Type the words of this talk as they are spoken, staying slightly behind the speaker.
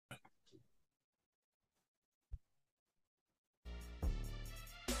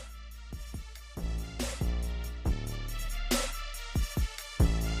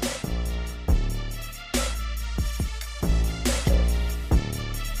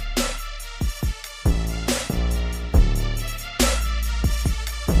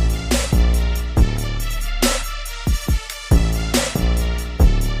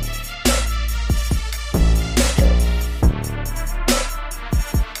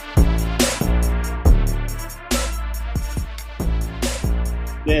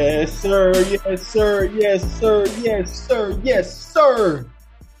Yes, sir. Yes, sir. Yes, sir. Yes, sir. Yes, sir.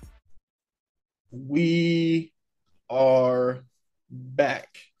 We are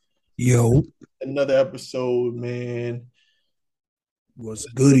back. Yo, Another episode, man. what's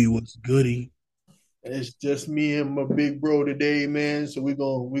goody? What's goody? It's just me and my big bro today, man. So we're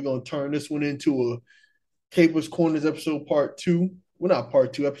gonna turn this one into a Capers Corners episode part two. Well, not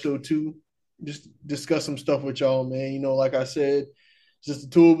part two, episode two. Just discuss some stuff with y'all, man. Like I said, just the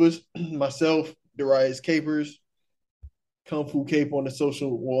two of us, myself, Darius Capers, Kung Fu Cape on the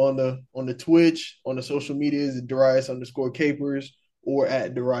social, well, on the Twitch, on the social medias at Darius_Capers or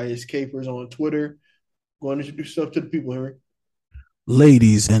at Darius Capers on Twitter. Go and introduce stuff to the people, Henry.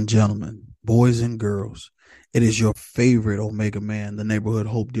 Ladies and gentlemen, boys and girls, it is your favorite Omega man, the neighborhood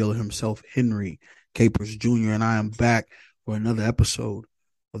hope dealer himself, Henry Capers Jr., and I am back for another episode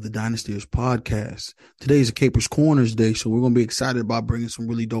of the Dynastyers podcast. Today is a Capers Corners Day, so we're going to be excited about bringing some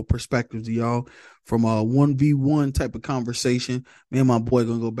really dope perspectives to y'all from a 1v1 type of conversation. Me and my boy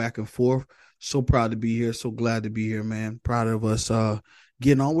going to go back and forth. So proud to be here. So glad to be here, man. Proud of us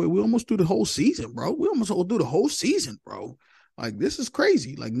getting all the way. We almost through the whole season, bro. We almost all through the whole season, bro. Like, this is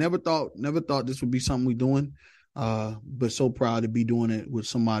crazy. Like, never thought this would be something we doing. But so proud to be doing it with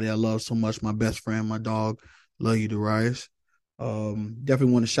somebody I love so much. My best friend, my dog. Love you, Darius.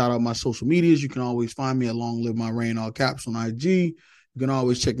 Definitely want to shout out my social medias. You can always find me at Long Live My Reign, all caps on IG. You can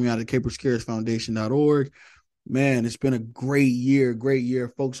always check me out at caperscaresfoundation.org. Man, it's been a great year.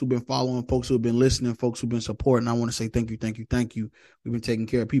 Folks who've been following, folks who've been listening, folks who've been supporting. I want to say thank you. We've been taking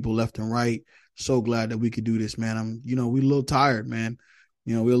care of people left and right. So glad that we could do this, man. We're a little tired, man.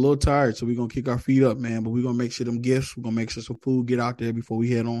 We're a little tired, so we're going to kick our feet up, man. But we're going to make sure them gifts, we're going to make sure some food get out there before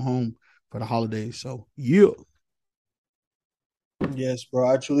we head on home for the holidays. So, yeah. Yes, bro.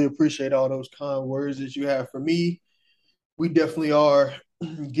 I truly appreciate all those kind words that you have for me. We definitely are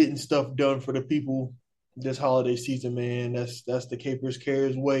getting stuff done for the people this holiday season, man. That's the Capers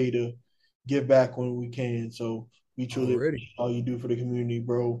Cares way to give back when we can. So we truly Already. appreciate all you do for the community,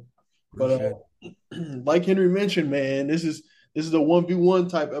 bro. But Appreciate it. like Henry mentioned, man, this is a 1v1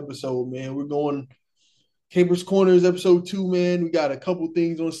 type episode, man. We're going Capers Corners episode 2, man. We got a couple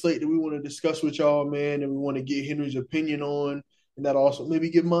things on slate that we want to discuss with y'all, man, and we want to get Henry's opinion on, and that also maybe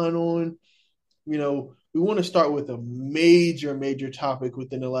get mine on. We want to start with a major topic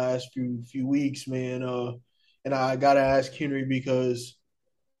within the last few weeks, man. And I gotta ask Henry because,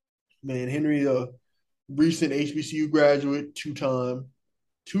 man, Henry, a recent HBCU graduate, two time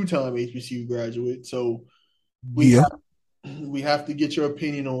HBCU graduate. So we Yeah. we have to get your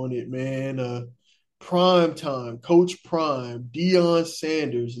opinion on it, man. Prime time, Coach Prime, Deion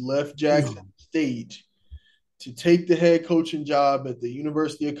Sanders left Yeah. Jackson State to take the head coaching job at the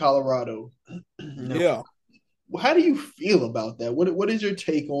University of Colorado. Now, Yeah. how do you feel about that? What is your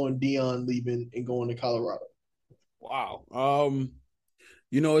take on Deion leaving and going to Colorado? Wow.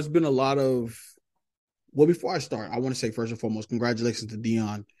 It's been a lot of, well, before I start, I want to say first and foremost, congratulations to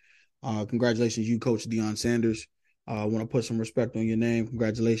Deion. Congratulations, you, Coach Deion Sanders. I want to put some respect on your name.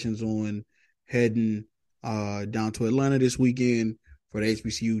 Congratulations on heading down to Atlanta this weekend for the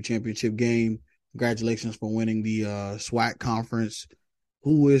HBCU championship game. Congratulations for winning the SWAC conference.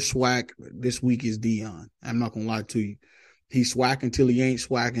 Who is SWAC? This week is Deion. I'm not going to lie to you. He's SWAC until he ain't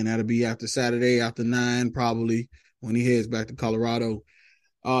SWAC, and that'll be after Saturday, after 9, probably, when he heads back to Colorado.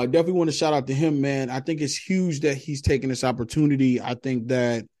 Definitely want to shout out to him, man. I think it's huge that he's taking this opportunity. I think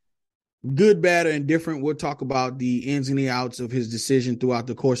that good, bad, or indifferent, we'll talk about the ins and the outs of his decision throughout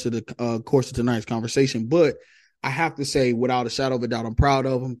the course of tonight's conversation. But I have to say, without a shadow of a doubt, I'm proud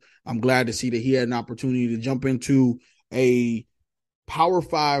of him. I'm glad to see that he had an opportunity to jump into a Power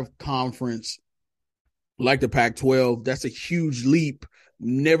 5 conference like the Pac-12. That's a huge leap.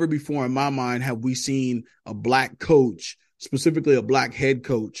 Never before in my mind have we seen a black coach, specifically a black head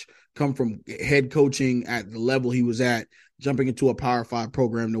coach, come from head coaching at the level he was at, jumping into a Power 5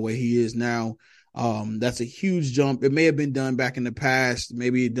 program the way he is now. That's a huge jump. It may have been done back in the past,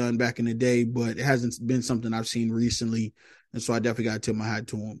 maybe done back in the day, but it hasn't been something I've seen recently. And so I definitely got to tip my hat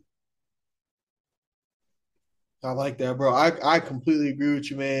to him. I like that, bro. I completely agree with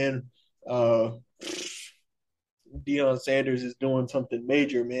you, man. Uh, Deion Sanders is doing something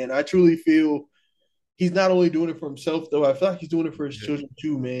major, man. I truly feel he's not only doing it for himself, though. I feel like he's doing it for his children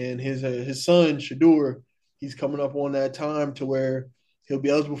too, man. His son Shador, he's coming up on that time to where he'll be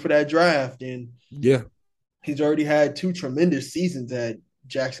eligible for that draft, and Yeah. he's already had two tremendous seasons at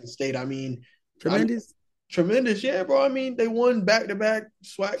Jackson State. Tremendous. Tremendous, yeah, bro. I mean, they won back-to-back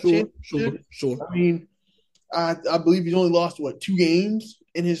SWAC championships. Sure. I mean, I believe he's only lost two games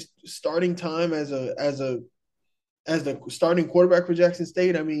in his starting time as a as the starting quarterback for Jackson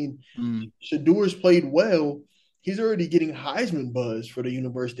State. I mean, Mm, Shadour's played well. He's already getting Heisman buzz for the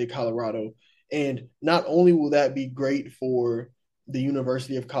University of Colorado. And not only will that be great for the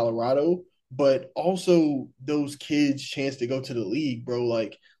University of Colorado, but also those kids' chance to go to the league, bro.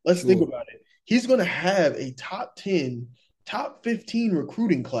 Like, let's think sure. about it. He's going to have a top 10, top 15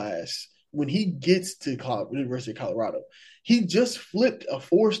 recruiting class when he gets to University of Colorado. He just flipped a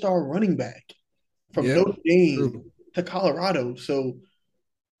 4-star running back from Yep. Notre Dame True. to Colorado. So,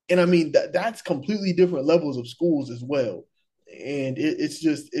 and I mean that's completely different levels of schools as well. And it's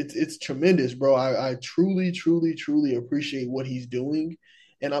just it's tremendous, bro. I truly, truly, truly appreciate what he's doing.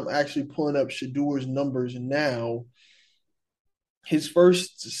 And I'm actually pulling up Shadour's numbers now. His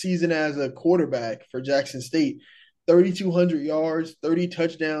first season as a quarterback for Jackson State, 3,200 yards, 30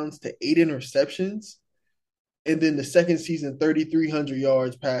 touchdowns to 8 interceptions. And then the second season, 3,300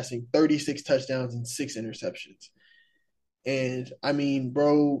 yards passing, 36 touchdowns, and 6 interceptions. And I mean,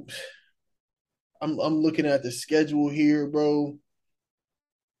 bro, I'm looking at the schedule here, bro.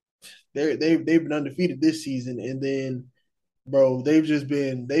 They've been undefeated this season, and then, bro, they've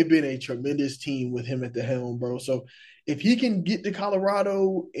been a tremendous team with him at the helm, bro. So if he can get to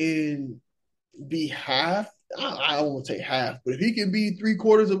Colorado and be half, I won't say half, but if he can be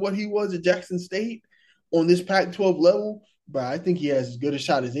 3/4 of what he was at Jackson State on this Pac-12 level, but I think he has as good a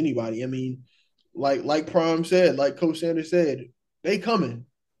shot as anybody. I mean, like Prime said, like Coach Sanders said, they coming.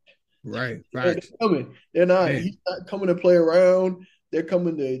 Right. They're Facts. coming. They're not. Man. He's not coming to play around. They're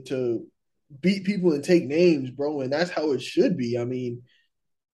coming to beat people and take names, bro. And that's how it should be. I mean,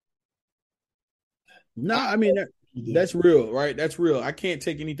 No, I I mean do. that's real, right? That's real. I can't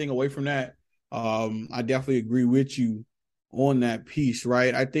take anything away from that. I definitely agree with you on that piece,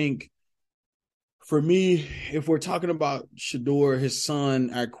 right? I think for me, if we're talking about Shador, his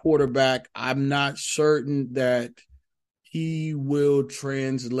son at quarterback, I'm not certain that he will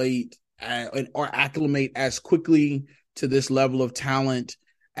translate or acclimate as quickly to this level of talent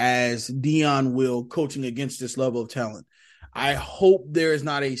as Dion will coaching against this level of talent. I hope there is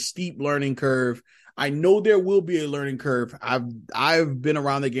not a steep learning curve. I know there will be a learning curve. I've been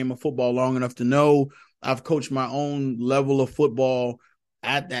around the game of football long enough to know I've coached my own level of football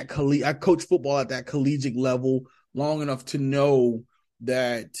at that I coached football at that collegiate level long enough to know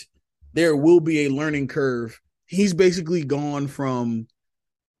that there will be a learning curve. He's basically gone from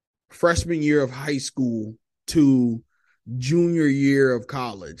freshman year of high school to junior year of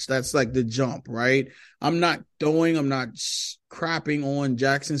college. That's like the jump, right? I'm not crapping on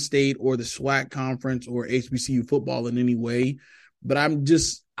Jackson State or the SWAC conference or HBCU football in any way, but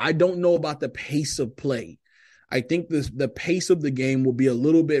I don't know about the pace of play. I think the pace of the game will be a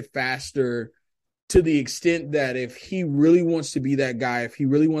little bit faster to the extent that if he really wants to be that guy, if he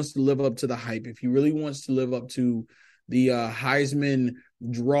really wants to live up to the hype, if he really wants to live up to the Heisman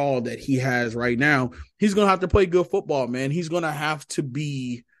draw that he has right now, he's going to have to play good football, man. He's going to have to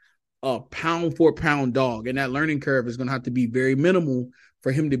be a pound for pound dog. And that learning curve is going to have to be very minimal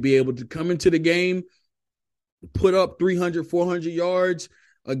for him to be able to come into the game, put up 300, 400 yards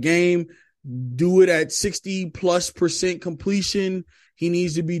a game, do it at 60+% completion. He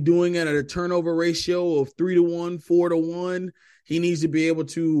needs to be doing it at a turnover ratio of 3-1, 4-1. He needs to be able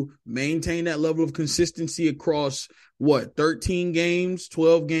to maintain that level of consistency across 13 games,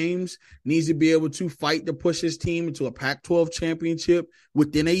 12 games. Needs to be able to fight to push his team into a Pac-12 championship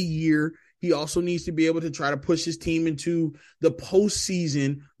within a year. He also needs to be able to try to push his team into the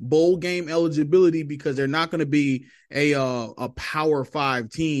postseason bowl game eligibility, because they're not going to be a Power 5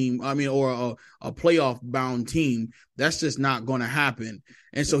 team. I mean, or a playoff bound team. That's just not going to happen.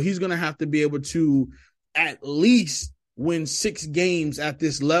 And so he's going to have to be able to at least win 6 games at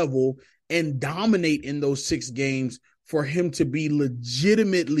this level and dominate in those 6 games for him to be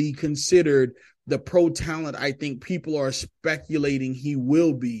legitimately considered the pro talent I think people are speculating he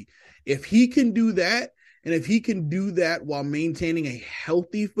will be. If he can do that, and if he can do that while maintaining a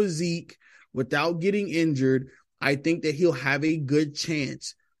healthy physique without getting injured, I think that he'll have a good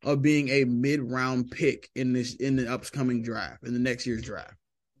chance of being a mid-round pick in the upcoming draft, in the next year's draft.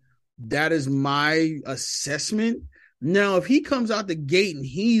 That is my assessment. Now, if he comes out the gate and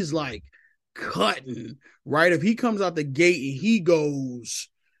he's like cutting, right? If he comes out the gate and he goes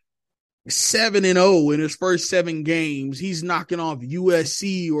 7-0 in his first 7 games, he's knocking off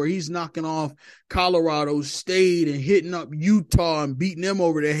USC or he's knocking off Colorado State and hitting up Utah and beating them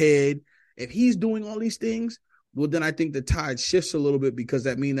over the head. If he's doing all these things, well, then I think the tide shifts a little bit, because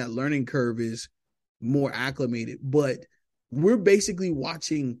that means that learning curve is more acclimated. But we're basically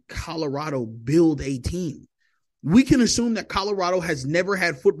watching Colorado build a team. we can assume that Colorado has never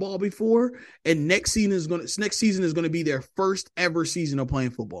had football before, and next season is going to be their first ever season of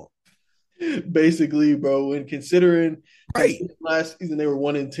playing football. Basically, bro. And considering Right. last season they were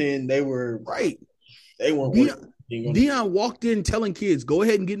 1-10, they weren't. Deion walked in telling kids, "Go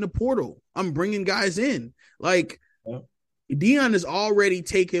ahead and get in the portal. I'm bringing guys in." Like, Deion has already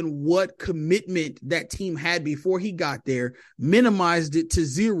taken what commitment that team had before he got there, minimized it to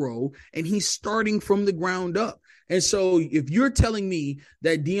zero, and he's starting from the ground up. And so if you're telling me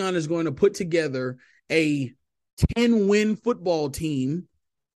that Deion is going to put together a 10-win football team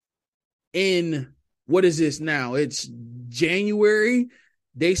in, what is this now? It's January.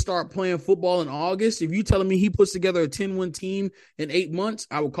 They start playing football in August. If you're telling me he puts together a 10-win team in 8 months,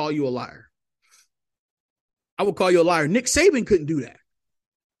 I would call you a liar. I would call you a liar. Nick Saban couldn't do that.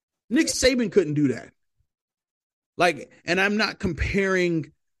 Like, and I'm not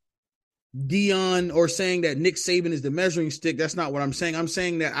comparing Deion or saying that Nick Saban is the measuring stick. That's not what I'm saying. I'm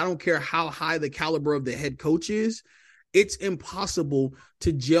saying that I don't care how high the caliber of the head coach is. It's impossible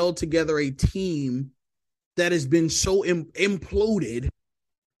to gel together a team that has been so imploded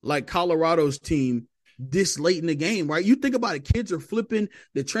like Colorado's team this late in the game, right? You think about it, kids are flipping.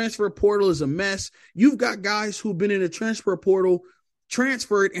 The transfer portal is a mess. You've got guys who've been in the transfer portal,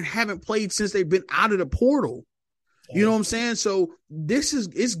 transferred, and haven't played since they've been out of the portal. You know what I'm saying? So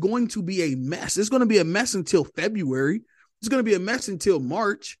it's going to be a mess. It's going to be a mess until February. It's going to be a mess until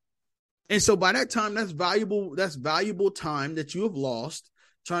March. And so by that time, that's valuable time that you have lost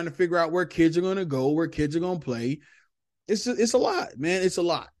trying to figure out where kids are going to go, where kids are going to play. It's a lot, man. It's a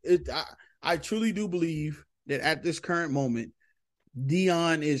lot. I truly do believe that at this current moment,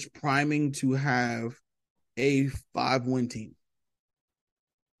 Deion is priming to have a 5-win team.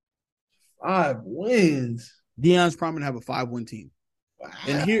 5 wins. Deion's priming to have a 5-win team. Wow.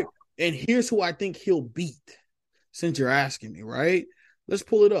 And here's who I think he'll beat, since you're asking me, right? Let's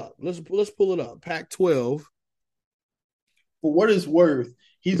pull it up. Let's pull it up. Pac-12. For what it's worth,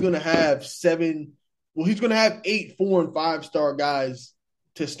 he's going to have 8 4 and 5-star guys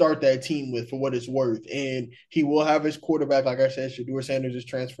to start that team with, for what it's worth. And he will have his quarterback, like I said, Shedeur Sanders is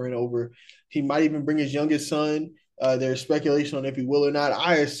transferring over. He might even bring his youngest son. There's speculation on if he will or not.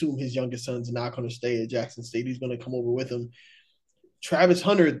 I assume his youngest son's not going to stay at Jackson State. He's going to come over with him. Travis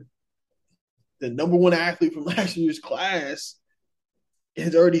Hunter, the number one athlete from last year's class,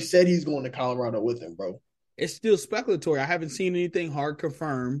 has already said he's going to Colorado with him, bro. It's still speculatory. I haven't seen anything hard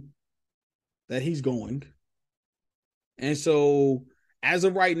confirmed that he's going. And so as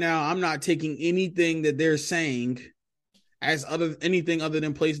of right now, I'm not taking anything that they're saying as anything other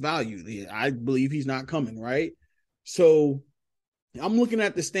than place value. I believe he's not coming, right? So I'm looking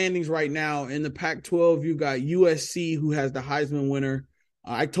at the standings right now. In the Pac-12, you've got USC, who has the Heisman winner.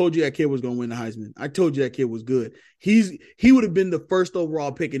 I told you that kid was going to win the Heisman. I told you that kid was good. He would have been the first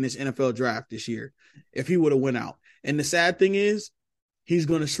overall pick in this NFL draft this year if he would have went out. And the sad thing is, he's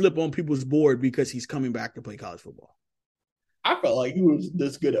going to slip on people's board because he's coming back to play college football. I felt like he was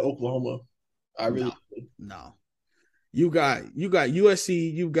this good at Oklahoma. I really did. No. You got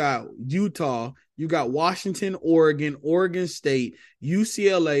USC, you got Utah, you got Washington, Oregon State,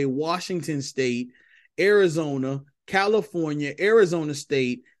 UCLA, Washington State, Arizona, California, Arizona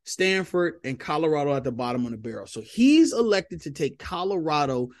State, Stanford, and Colorado at the bottom of the barrel. So he's elected to take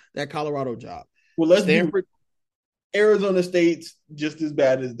that Colorado job. Well, Stanford. Arizona State's just as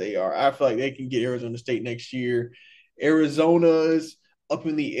bad as they are. I feel like they can get Arizona State next year. Arizona's up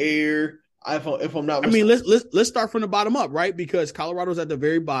in the air. If I'm not mistaken. I mean, let's start from the bottom up, right? Because Colorado's at the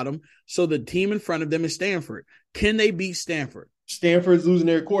very bottom. So the team in front of them is Stanford. Can they beat Stanford? Stanford's losing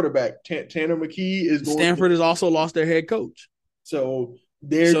their quarterback. Tanner McKee is going. Stanford has also lost their head coach. So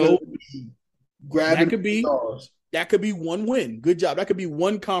they're going to be grabbing that could be one win. Good job. That could be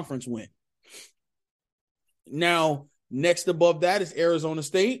one conference win. Now, next above that is Arizona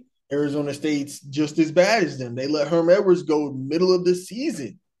State. Arizona State's just as bad as them. They let Herm Edwards go middle of the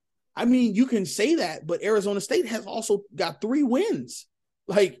season. I mean, you can say that, but Arizona State has also got 3 wins.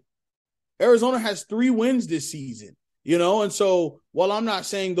 Like, Arizona has 3 wins this season, you know? And so while I'm not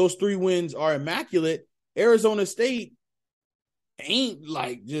saying those 3 wins are immaculate, Arizona State ain't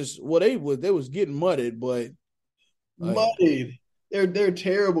like just they was getting mudded, but mudded. They're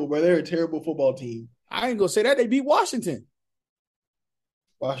terrible, bro. They're a terrible football team. I ain't gonna say that. They beat Washington.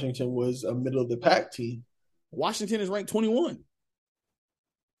 Washington was a middle of the pack team. Washington is ranked 21.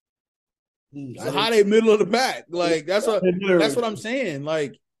 So how they middle of the pack? Like that's what I'm saying.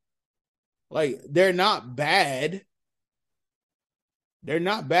 Like they're not bad. They're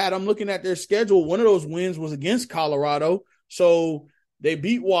not bad. I'm looking at their schedule. One of those wins was against Colorado. So they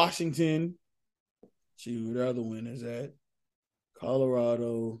beat Washington. See where the other win is at.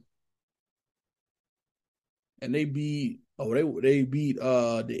 Colorado. And they beat they beat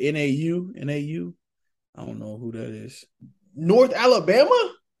the NAU. I don't know who that is. North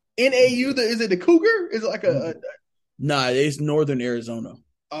Alabama? NAU, is it the Cougar? Is it like a Nah, it's Northern Arizona.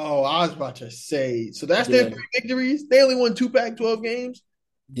 Oh, I was about to say. So that's their 3 victories. They only won 2 Pac-12 games.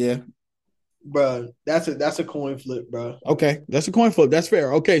 Yeah. Bro, that's a coin flip, bro. Okay, that's a coin flip. That's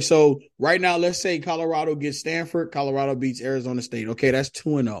fair. Okay, so right now, let's say Colorado gets Stanford. Colorado beats Arizona State. Okay, that's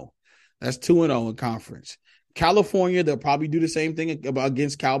 2-0. That's 2-0 in conference. California, they'll probably do the same thing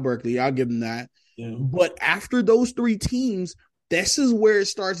against Cal Berkeley. I'll give them that. Yeah. But after those 3 teams, this is where it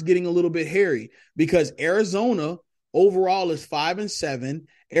starts getting a little bit hairy because Arizona overall is 5-7.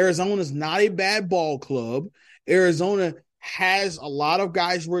 Arizona's not a bad ball club. Arizona has a lot of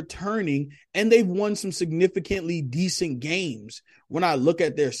guys returning, and they've won some significantly decent games when I look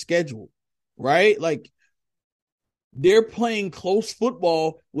at their schedule, right? Like, they're playing close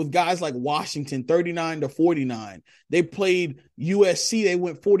football with guys like Washington, 39-49. They played USC, they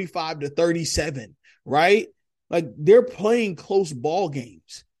went 45-37, right? Like, they're playing close ball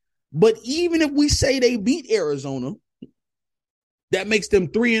games. But even if we say they beat Arizona, that makes them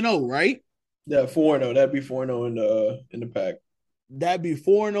 3-0, right? Yeah, 4-0. That'd be 4-0 in the pack. That'd be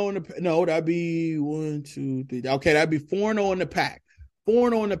 4-0 in the no, that'd be 1, 2, 3. Okay, that'd be 4-0 in the pack.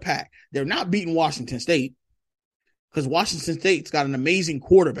 4-0 in the pack. They're not beating Washington State because Washington State's got an amazing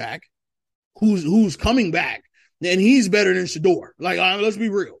quarterback who's coming back, and he's better than Shedeur. Like, let's be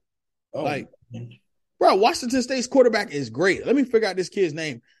real. Oh, like, bro, Washington State's quarterback is great. Let me figure out this kid's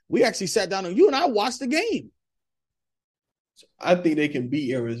name. We actually sat down and you and I watched the game. I think they can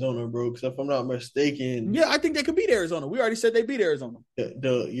beat Arizona, bro. Because if I'm not mistaken, yeah, I think they can beat Arizona. We already said they beat Arizona.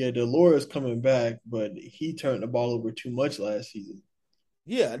 Delores coming back, but he turned the ball over too much last season.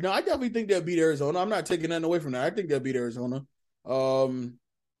 Yeah, no, I definitely think they'll beat Arizona. I'm not taking nothing away from that. I think they'll beat Arizona. I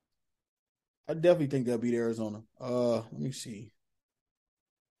definitely think they'll beat Arizona. Let me see.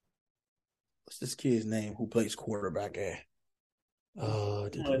 What's this kid's name who plays quarterback at?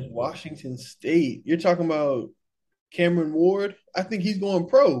 Washington State. You're talking about Cameron Ward? I think he's going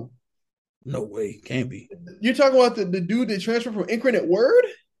pro. No way. Can't be. You're talking about the dude that transferred from Akron at Word?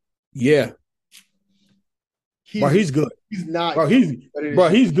 Yeah. He's good. He's not.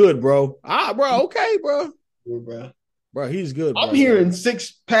 He's good, bro. Okay, bro. Bro, he's good. I'm hearing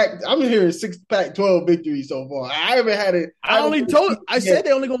 6 Pac-12 victories so far. I haven't had it. I said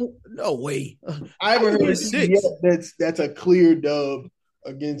they only going. No way. I haven't heard 6. That's a clear dub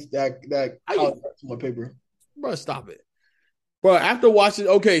against that college on paper. Bro, stop it. Bro, after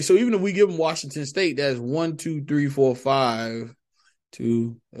Washington, okay, so even if we give them Washington State, that's 1, 2, 3, 4, 5.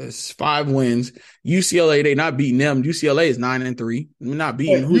 That's 5 wins. UCLA, they not beating them. UCLA is 9-3. We're not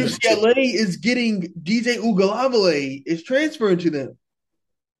beating UCLA is getting DJ Uiagalelei is transferring to them.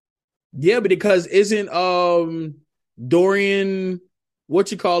 Yeah, but because isn't Dorian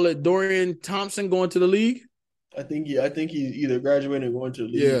Thompson going to the league? I think he's either graduating or going to the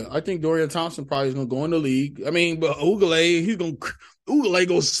league. Yeah, I think Dorian Thompson probably is going to go in the league. I mean, but Uiagalelei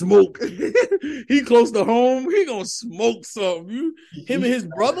gonna smoke. He close to home. He gonna smoke something. Him and his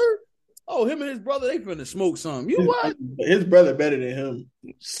brother, they finna smoke something. You what? His brother better than him.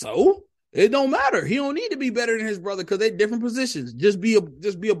 So it don't matter. He don't need to be better than his brother because they're different positions. Just be a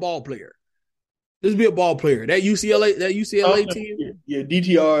ball player. Just be a ball player. That UCLA team. Yeah,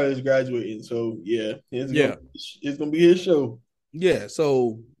 DTR is graduating, so yeah, it's gonna be his show. Yeah,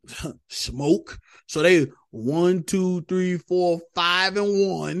 so smoke. So they 1, 2, 3, 4,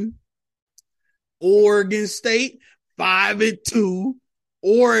 5-1. Oregon State 5-2.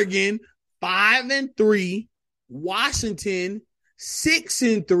 Oregon 5-3. Washington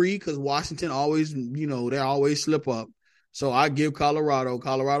 6-3 because Washington always, they always slip up. So I give Colorado.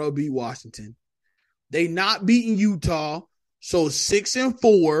 Colorado beat Washington. They not beating Utah. So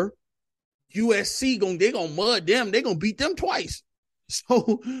 6-4. USC they gonna mud them. They gonna beat them twice.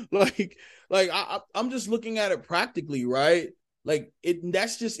 So I'm just looking at it practically, right? Like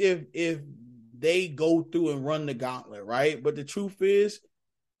that's just if they go through and run the gauntlet, right? But the truth is,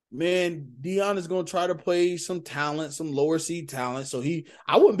 man, Deion is gonna try to play some talent, some lower seed talent. So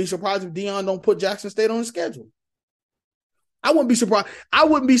I wouldn't be surprised if Deion don't put Jackson State on the schedule. I wouldn't be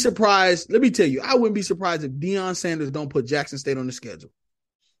surprised. Let me tell you, I wouldn't be surprised if Deion Sanders don't put Jackson State on the schedule.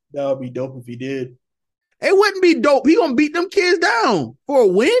 That would be dope if he did. It wouldn't be dope. He gonna beat them kids down for a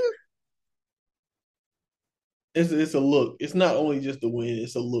win. It's a look. It's not only just a win.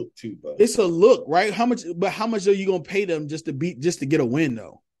 It's a look too, bro. It's a look, right? How much are you gonna pay them just to get a win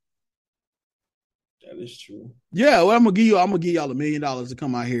though? That is true. Yeah, well, I'm gonna give y'all $1 million to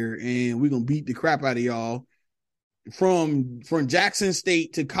come out here and we're gonna beat the crap out of y'all from Jackson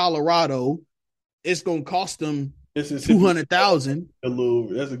State to Colorado. It's gonna cost them Mississippi, 200,000.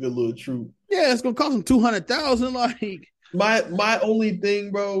 that's a good little troop. Yeah, it's gonna cost them 200,000. Like, My only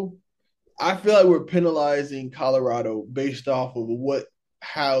thing, bro, I feel like we're penalizing Colorado based off of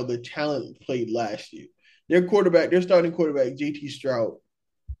how the talent played last year. Their starting quarterback, JT Stroud,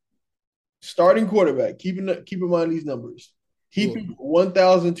 starting quarterback. Keep in mind these numbers. He sure. threw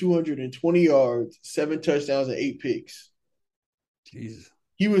 1,220 yards, 7 touchdowns, and 8 picks. Jesus.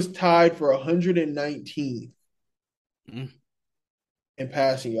 He was tied for 119th in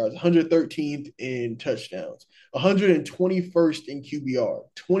passing yards, 113th in touchdowns, 121st in QBR,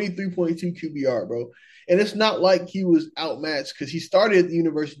 23.2 QBR, bro. And it's not like he was outmatched because he started at the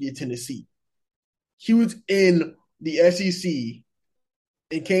University of Tennessee. He was in the SEC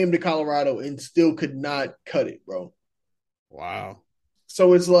and came to Colorado and still could not cut it, bro. Wow.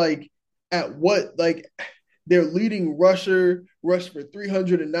 So it's like, their leading rusher rushed for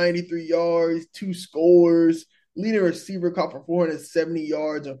 393 yards, 2 scores. Leading receiver caught for 470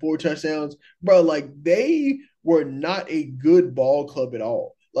 yards and 4 touchdowns. Bro, like, they were not a good ball club at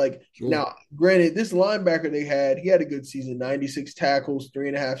all. Like, Sure. Now, granted, this linebacker he had a good season, 96 tackles,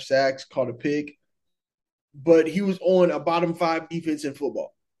 3.5 sacks, caught a pick. But he was on a bottom 5 defense in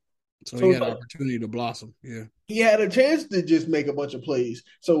football. So he had an opportunity to blossom. Yeah. He had a chance to just make a bunch of plays.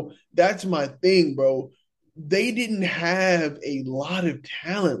 So that's my thing, bro. They didn't have a lot of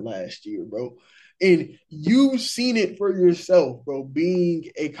talent last year, bro. And you've seen it for yourself, bro.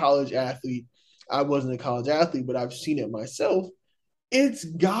 Being a college athlete, I wasn't a college athlete, but I've seen it myself. It's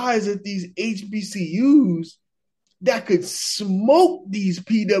guys at these HBCUs that could smoke these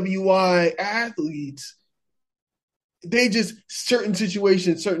PWI athletes. They just, certain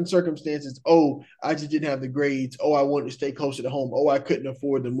situations, certain circumstances. Oh, I just didn't have the grades. Oh, I wanted to stay closer to home. Oh, I couldn't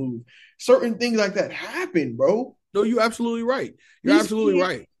afford to move. Certain things like that happen, bro. No, you're absolutely right. You're absolutely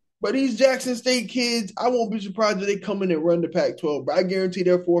right. But these Jackson State kids, I won't be surprised if they come in and run the Pac-12. But I guarantee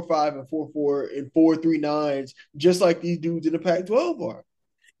they're 4.5 and 4.4 and 4.39s, just like these dudes in the Pac-12 are.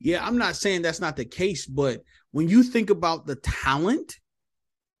 Yeah, I'm not saying that's not the case, but when you think about the talent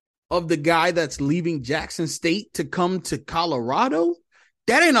of the guy that's leaving Jackson State to come to Colorado,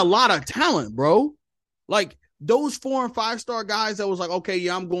 that ain't a lot of talent, bro. Like, those 4 and 5-star guys that was like, okay,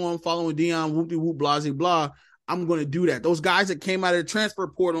 yeah, I'm going following Deion, whoop-de-whoop, blah. I'm going to do that. Those guys that came out of the transfer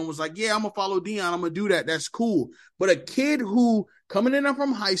portal and was like, yeah, I'm going to follow Deion. I'm going to do that. That's cool. But a kid who coming in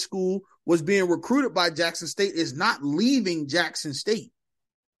from high school was being recruited by Jackson State is not leaving Jackson State.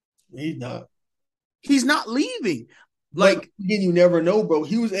 He's not. He's not leaving. Like, again, you never know, bro.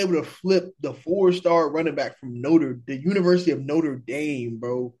 He was able to flip the 4-star running back from the University of Notre Dame,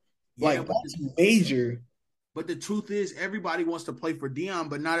 bro. Like, yeah, that's major. But the truth is, everybody wants to play for Deion,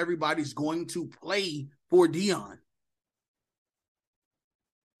 but not everybody's going to play for Deion.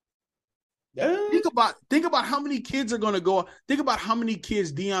 Yeah. Think about how many kids are going to go. Think about how many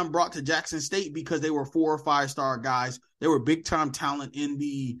kids Deion brought to Jackson State because they were 4 or 5-star guys. They were big time talent in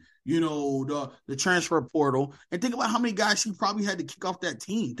the transfer portal. And think about how many guys he probably had to kick off that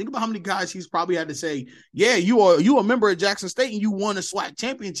team. Think about how many guys he's probably had to say, yeah, you a member of Jackson State and you won a SWAC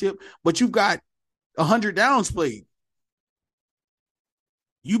championship, but you've got 100 downs played.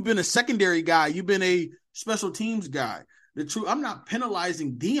 You've been a secondary guy. You've been a special teams guy. I'm not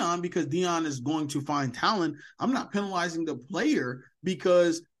penalizing Deion because Deion is going to find talent. I'm not penalizing the player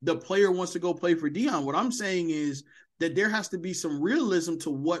because the player wants to go play for Deion. What I'm saying is that there has to be some realism to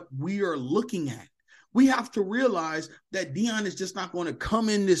what we are looking at. We have to realize that Deion is just not going to come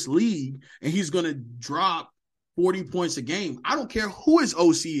in this league and he's going to drop 40 points a game. I don't care who his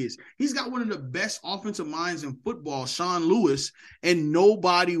OC is. He's got one of the best offensive minds in football, Sean Lewis, and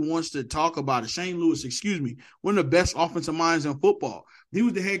nobody wants to talk about it. Shane Lewis, excuse me, one of the best offensive minds in football. He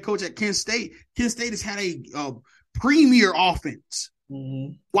was the head coach at Kent State. Kent State has had a premier offense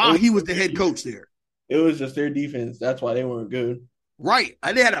while he was the head coach there. It was just their defense. That's why they weren't good. Right.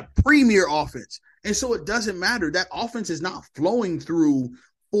 They had a premier offense. And so it doesn't matter. That offense is not flowing through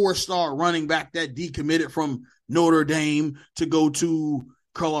 4-star running back that decommitted from Notre Dame to go to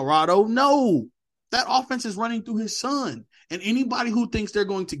Colorado. No, that offense is running through his son. And anybody who thinks they're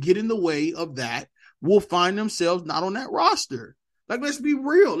going to get in the way of that will find themselves not on that roster. Like, let's be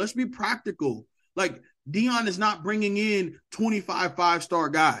real. Let's be practical. Like, Deion is not bringing in 25 5-star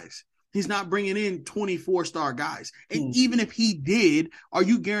guys. He's not bringing in 24-star guys. And even if he did, are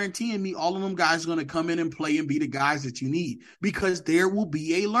you guaranteeing me all of them guys are going to come in and play and be the guys that you need? Because there will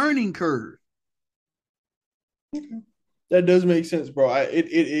be a learning curve. That does make sense, bro. It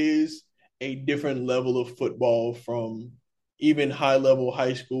is. a different level of football from even high level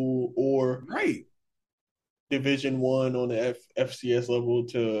high school or Right. Division One on the FCS level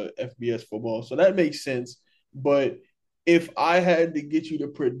to FBS football. So that makes sense. But if I had to get you to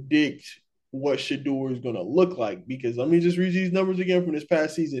predict what Shador is going to look like, because let me just read these numbers again from this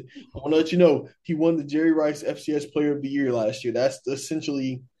past season. I want to let you know he won the Jerry Rice FCS Player of the Year last year. That's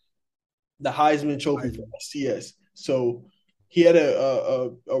essentially the Heisman Trophy for FCS. So he had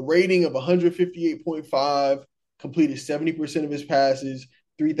a rating of 158.5, completed 70% of his passes,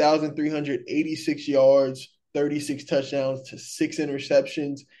 3,386 yards, 36 touchdowns to 6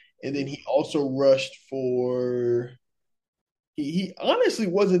 interceptions. And then he also rushed for, he honestly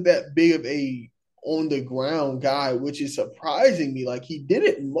wasn't that big of a on the ground guy, which is surprising me. Like he did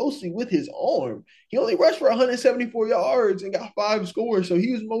it mostly with his arm. He only rushed for 174 yards and got 5 scores. So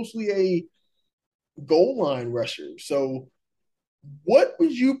he was mostly a goal line rusher. So what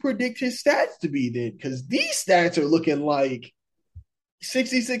would you predict his stats to be then? Because these stats are looking like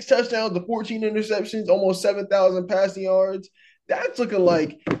 66 touchdowns to 14 interceptions, almost 7,000 passing yards. That's looking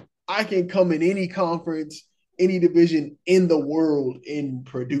like I can come in any conference, any division in the world and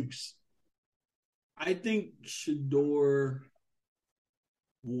produce. I think Shador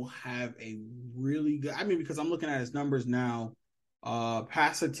will have a really good. I mean, because I'm looking at his numbers now.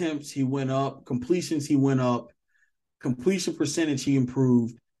 Pass attempts, he went up. Completions, he went up. Completion percentage, he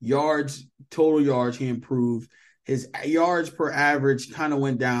improved. Yards, total yards, he improved. His yards per average kind of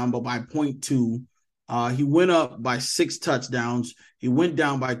went down, but by 0.2. He went up by 6 touchdowns. He went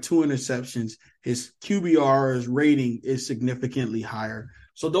down by 2 interceptions. His QBR, his rating is significantly higher.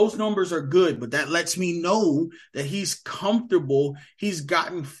 So those numbers are good, but that lets me know that he's comfortable. He's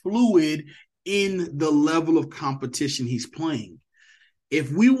gotten fluid in the level of competition he's playing.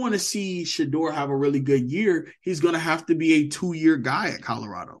 If we want to see Shador have a really good year, he's going to have to be a 2-year guy at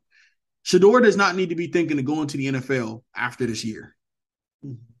Colorado. Shador does not need to be thinking of going to the NFL after this year.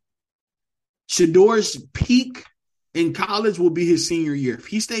 Shador's peak in college will be his senior year. If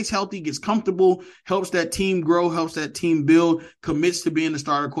he stays healthy, gets comfortable, helps that team grow, helps that team build, commits to being the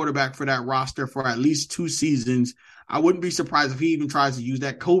starter quarterback for that roster for at least 2 seasons, I wouldn't be surprised if he even tries to use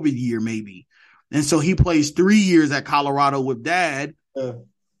that COVID year maybe. And so he plays 3 years at Colorado with dad.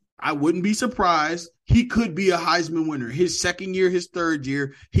 I wouldn't be surprised. He could be a Heisman winner. His second year, his third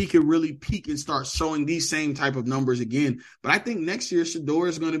year, he could really peak and start showing these same type of numbers again. But I think next year Shador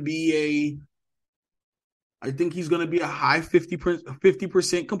is going to be I think he's going to be a high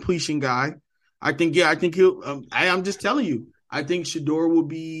 50% completion guy. I think he'll, I'm just telling you, I think Shador will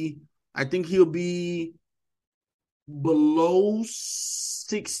be, I think he'll be below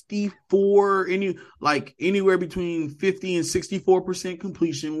 64, anywhere between 50 and 64%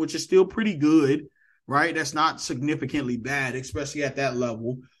 completion, which is still pretty good, right? That's not significantly bad, especially at that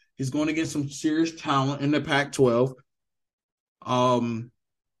level. He's going against some serious talent in the Pac-12.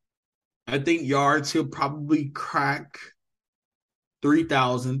 I think yards, he'll probably crack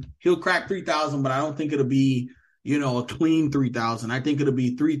 3,000. He'll crack 3,000, but I don't think it'll be, a clean 3,000. I think it'll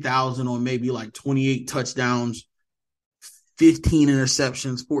be 3,000 on maybe like 28 touchdowns, 15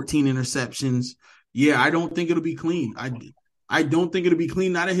 interceptions, 14 interceptions. Yeah, I don't think it'll be clean. I don't think it'll be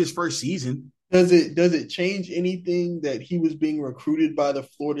clean, not in his first season. Does it change anything that he was being recruited by the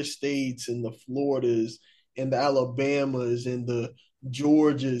Florida States and the Floridas and the Alabamas and the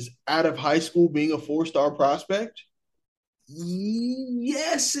Georgias out of high school being a 4-star prospect?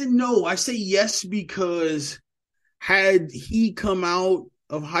 Yes and no. I say yes because had he come out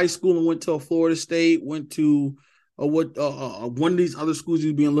of high school and went to a Florida State, went to one of these other schools he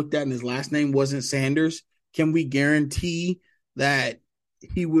was being looked at and his last name wasn't Sanders, can we guarantee that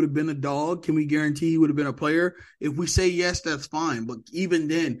he would have been a dog? Can we guarantee he would have been a player? If we say yes, that's fine. But even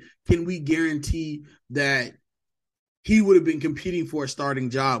then, can we guarantee that he would have been competing for a starting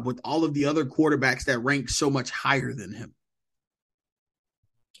job with all of the other quarterbacks that ranked so much higher than him?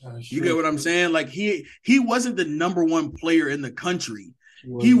 You get what I'm saying? Like he wasn't the number one player in the country.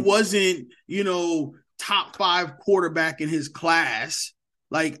 He wasn't, top 5 quarterback in his class.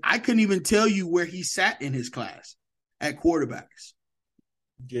 Like I couldn't even tell you where he sat in his class at quarterbacks.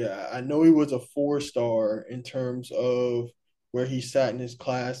 Yeah, I know he was a 4-star in terms of where he sat in his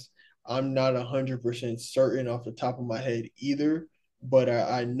class. I'm not 100% certain off the top of my head either, but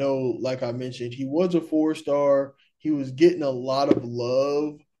I know, like I mentioned, he was a 4-star. He was getting a lot of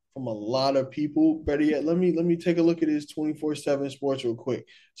love from a lot of people. Better yet, let me take a look at his 24/7 Sports real quick.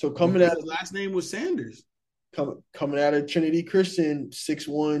 So his last name was Sanders. Coming out of Trinity Christian,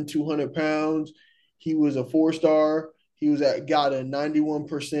 6'1", 200 pounds. He was a 4-star. He got a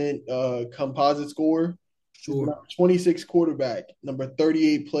 91% composite score. He's the Sure. number 26 quarterback, number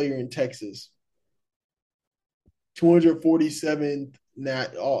 38 player in Texas, 247th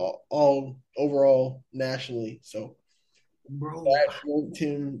all overall nationally. So Bro,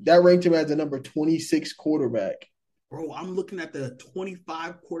 that ranked him as the number 26 quarterback. bro, I'm looking at the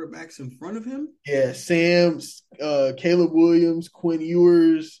 25 quarterbacks in front of him. Yeah, Caleb Williams, Quinn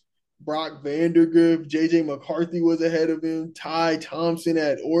Ewers, Brock Vandergriff, JJ McCarthy was ahead of him. Ty Thompson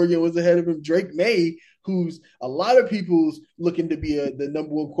at Oregon was ahead of him. Drake May, who's a lot of people's looking to be the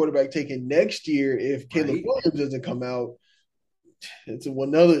number one quarterback taken next year if Caleb Right. Williams doesn't come out. It's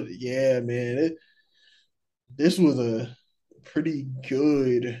another, yeah, man. This was a pretty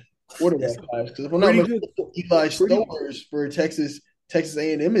good quarterback class because if I'm not Pretty good. mistaken, Eli Pretty Stowers for Texas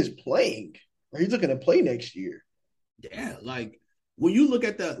A&M is playing, or he's looking to play next year. Yeah, like when you look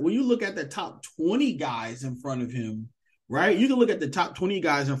at the top 20 guys in front of him, right? You can look at the top 20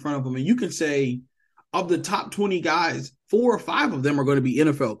 guys in front of him, and you can say of the top 20 guys, 4 or 5 of them are going to be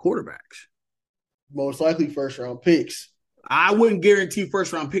NFL quarterbacks. Most likely first round picks. I wouldn't guarantee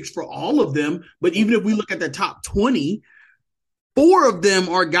first round picks for all of them, but even if we look at the top 20, 4 of them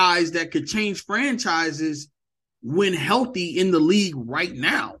are guys that could change franchises when healthy in the league right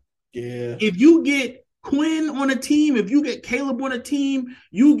now. Yeah. If you get Quinn on a team, if you get Caleb on a team,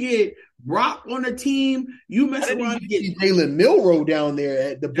 you get Brock on a team, you mess around and get Jalen Milroe down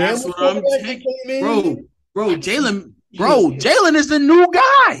there at the That's Bama what I'm saying. Jalen is the new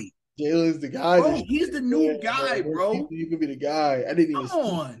guy. Jalen's the guy. Bro, he's the new guy, bro. You can be the guy. I didn't even Come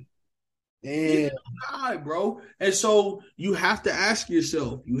on. Damn. Guy, bro. And so you have to ask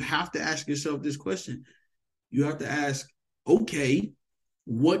yourself this question. You have to ask, okay,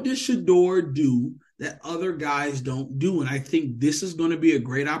 what does Shedeur do that other guys don't do? And I think this is going to be a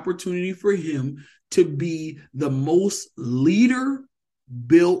great opportunity for him to be the most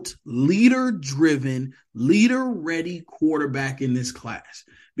leader-built, leader-driven, leader-ready quarterback in this class.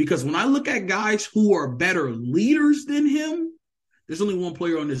 Because when I look at guys who are better leaders than him, there's only one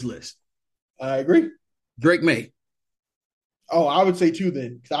player on this list. I agree. Drake May. Oh, I would say 2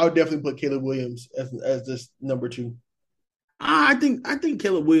 then. I would definitely put Caleb Williams as this number 2. I think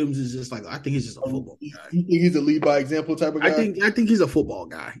Caleb Williams is just I think he's just a football guy. You think he's a lead by example type of guy? I think he's a football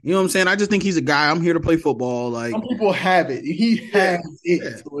guy. You know what I'm saying? I just think he's a guy. I'm here to play football. Like some people have it. He has it.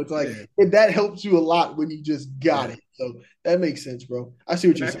 Yeah. So it's and that helps you a lot when you just got it. So that makes sense, bro. I see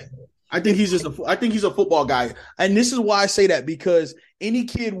what you're saying. I think he's a football guy. And this is why I say that, because any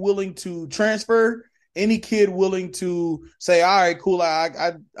kid willing to transfer, any kid willing to say, all right, cool,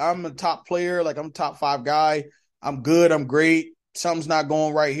 I'm a top player, like I'm a top 5 guy. I'm good. I'm great. Something's not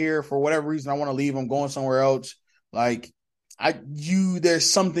going right here. For whatever reason, I want to leave. I'm going somewhere else.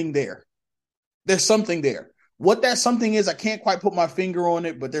 There's something there. There's something there. What that something is, I can't quite put my finger on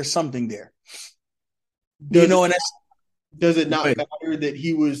it, but there's something there. Does it not matter that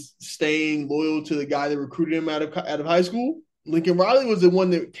he was staying loyal to the guy that recruited him out of high school? Lincoln Riley was the one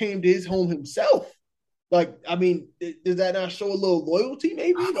that came to his home himself. Does that not show a little loyalty,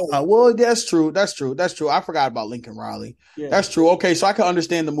 maybe? Well, that's true. I forgot about Lincoln Riley. Yeah. That's true. Okay, so I can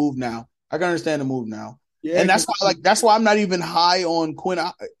understand the move now. Yeah, and that's why I'm not even high on Quinn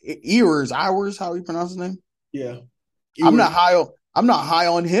Ewers. Ewers, how you pronounce his name? Yeah. Ewers. I'm not high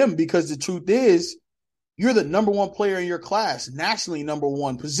on him because the truth is, you're the number 1 player in your class, nationally number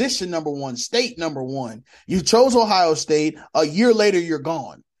 1, position number 1, state number 1. You chose Ohio State. A year later, you're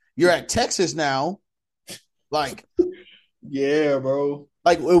gone. You're at Texas now. Yeah, bro.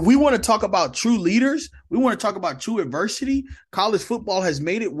 If we want to talk about true leaders, we want to talk about true adversity. College football has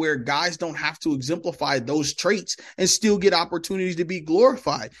made it where guys don't have to exemplify those traits and still get opportunities to be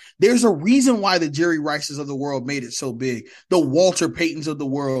glorified. There's a reason why the Jerry Rices of the world made it so big, the Walter Paytons of the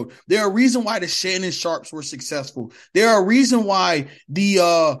world. There's a reason why the Shannon Sharps were successful. There's a reason why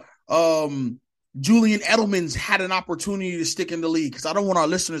the Julian Edelman's had an opportunity to stick in the league, because I don't want our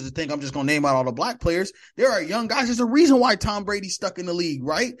listeners to think I'm just going to name out all the black players. There are young guys. There's a reason why Tom Brady stuck in the league,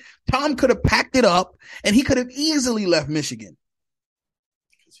 right? Tom could have packed it up and he could have easily left Michigan.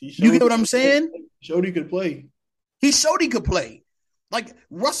 You get what I'm saying? Showed he could play. He showed he could play. Like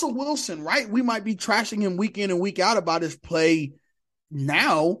Russell Wilson, right? We might be trashing him week in and week out about his play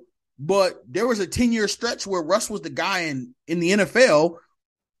now, but there was a 10-year stretch where Russ was the guy in the NFL.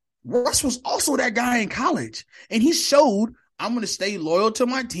 Russ was also that guy in college, and he showed I'm going to stay loyal to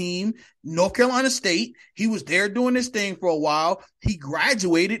my team, North Carolina State. He was there doing this thing for a while. He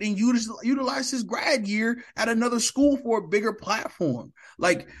graduated and utilized his grad year at another school for a bigger platform.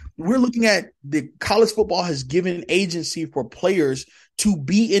 Like, we're looking at the college football has given agency for players to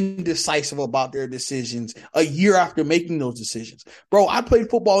be indecisive about their decisions a year after making those decisions. Bro, I played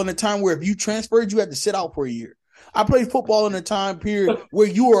football in a time where if you transferred, you had to sit out for a year. I played football in a time period where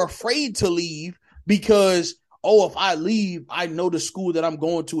you were afraid to leave because, if I leave, I know the school that I'm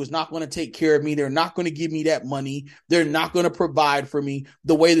going to is not going to take care of me. They're not going to give me that money. They're not going to provide for me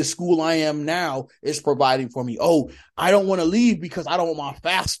the way the school I am now is providing for me. I don't want to leave because I don't want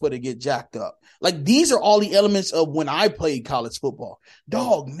my FAFSA to get jacked up. Like, these are all the elements of when I played college football.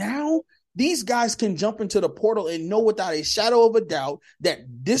 Dog, now these guys can jump into the portal and know without a shadow of a doubt that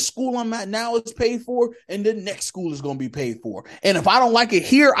this school I'm at now is paid for and the next school is going to be paid for. And if I don't like it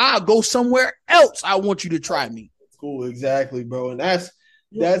here, I'll go somewhere else. I want you to try me. Cool, exactly, bro. And that's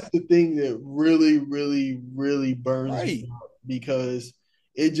the thing that really, really, really burns me up, because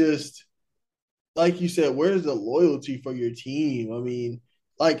it just, like you said, where's the loyalty for your team? I mean,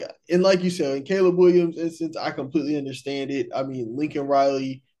 like you said, in Caleb Williams' instance, I completely understand it. I mean, Lincoln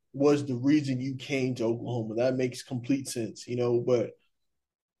Riley was the reason you came to Oklahoma. That makes complete sense, but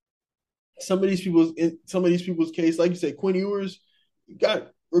some of these people's case, like you said, Quinn Ewers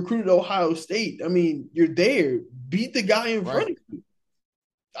got recruited to Ohio State. I mean, you're there. Beat the guy in front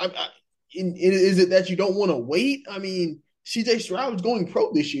of you. Is it that you don't want to wait? I mean, CJ Stroud's going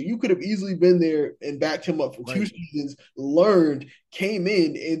pro this year. You could have easily been there and backed him up for 2 seasons, learned, came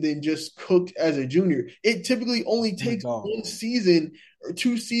in, and then just cooked as a junior. It typically only takes 1 season or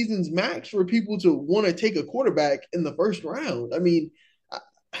 2 seasons max for people to want to take a quarterback in the first round. I mean,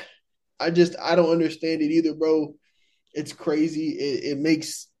 I don't understand it either, bro. It's crazy. It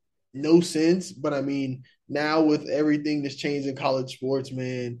makes no sense. But I mean, now with everything that's changed in college sports,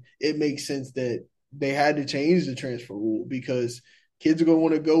 man, it makes sense that they had to change the transfer rule, because kids are going to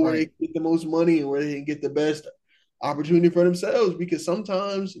want to go where they can get the most money and where they can get the best opportunity for themselves, because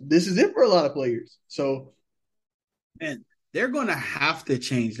sometimes this is it for a lot of players. So, man, they're going to have to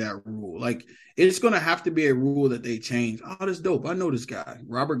change that rule. Like, it's going to have to be a rule that they change. Oh, that's dope. I know this guy,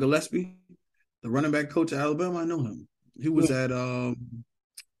 Robert Gillespie, the running back coach at Alabama. I know him. He was at, if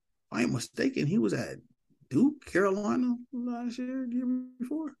I ain't mistaken, he was at Duke, Carolina last year, the year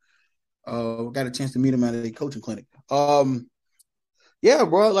before. Got a chance to meet him at a coaching clinic. Yeah,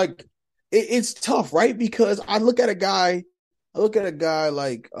 bro, like it's tough, right? Because I look at a guy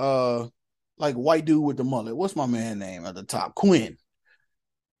like white dude with the mullet. What's my man name at the top? Quinn.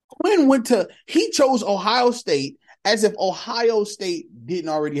 He chose Ohio State as if Ohio State didn't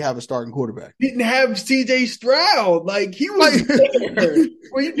already have a starting quarterback. Didn't have CJ Stroud. Like, he was there.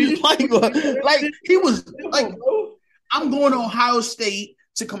 He was like, I'm going to Ohio State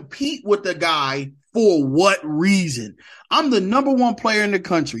to compete with the guy for what reason? I'm the number 1 player in the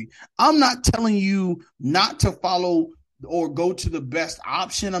country. I'm not telling you not to follow or go to the best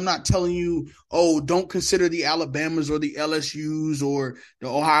option. I'm not telling you, don't consider the Alabamas or the LSUs or the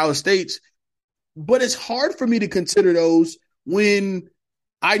Ohio States. But it's hard for me to consider those when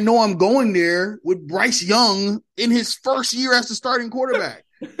I know I'm going there with Bryce Young in his first year as the starting quarterback.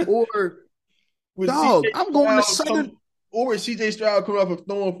 Or, dog, I'm going to Southern. Or with CJ Stroud coming off of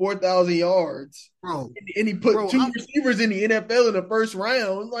throwing 4,000 yards. Bro. And he put 2 receivers in the NFL in the first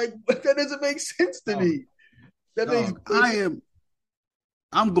round. Like, that doesn't make sense to me.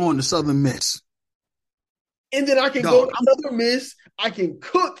 I'm going to Southern Miss. And then I can go to Southern Miss, I can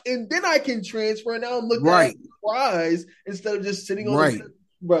cook, and then I can transfer. And now I'm looking at the prize instead of just sitting on the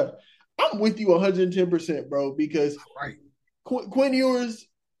bro. I'm with you 110%, bro, because Quinn Ewers,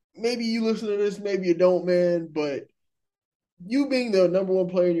 maybe you listen to this, maybe you don't, man, but you being the number 1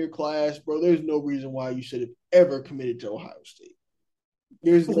 player in your class, bro, there's no reason why you should have ever committed to Ohio State.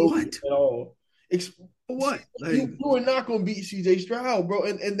 There's no reason at all. What? You are not going to beat CJ Stroud, bro.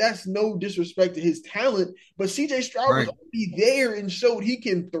 And that's no disrespect to his talent, but CJ Stroud was already there and showed he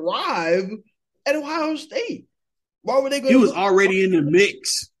can thrive at Ohio State. Why were they going? He was already in the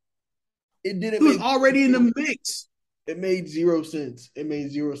mix. It didn't. He was already in the mix. It made 0 sense. It made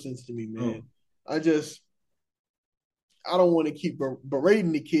 0 sense to me, man. I don't want to keep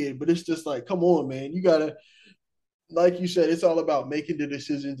berating the kid, but it's just like, come on, man. You gotta, like you said, it's all about making the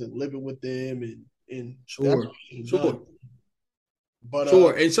decisions and living with them and sure. But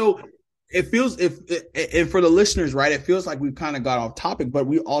and so it feels and for the listeners, right, it feels like we've kind of got off topic, but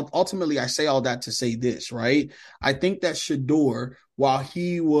we ultimately, I say all that to say this, right? I think that Shedeur, while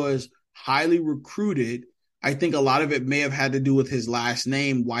he was highly recruited, I think a lot of it may have had to do with his last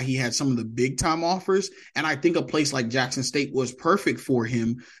name, why he had some of the big time offers. And I think a place like Jackson State was perfect for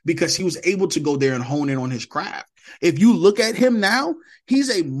him because he was able to go there and hone in on his craft. If you look at him now, he's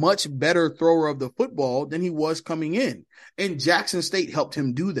a much better thrower of the football than he was coming in. And Jackson State helped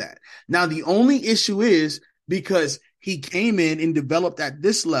him do that. Now, the only issue is because he came in and developed at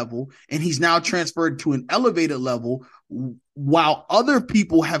this level, and he's now transferred to an elevated level, while other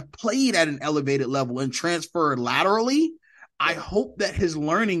people have played at an elevated level and transferred laterally. I hope that his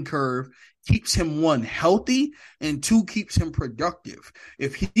learning curve keeps him, one, healthy, and two, keeps him productive.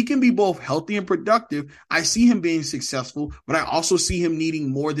 If he can be both healthy and productive, I see him being successful, but I also see him needing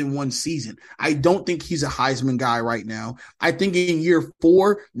more than one season. I don't think he's a Heisman guy right now. I think in year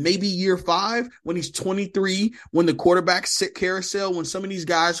 4, maybe year 5, when he's 23, when the quarterback sit carousel, when some of these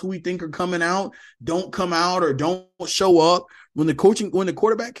guys who we think are coming out don't come out or don't show up, when the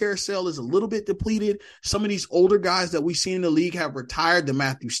quarterback carousel is a little bit depleted, some of these older guys that we see in the league have retired, the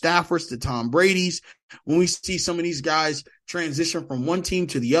Matthew Staffords, the Tom Brady's. When we see some of these guys transition from one team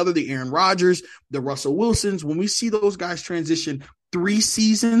to the other, the Aaron Rodgers, the Russell Wilsons, when we see those guys transition 3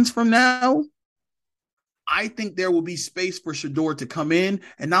 seasons from now, I think there will be space for Shedeur to come in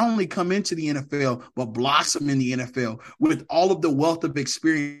and not only come into the NFL, but blossom in the NFL with all of the wealth of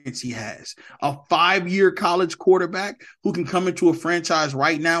experience he has. A 5-year college quarterback who can come into a franchise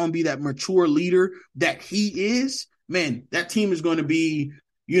right now and be that mature leader that he is. Man, that team is going to be,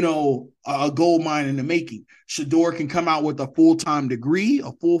 a gold mine in the making. Shedeur can come out with a full-time degree,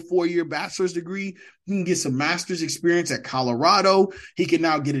 a full 4-year bachelor's degree. He can get some master's experience at Colorado. He can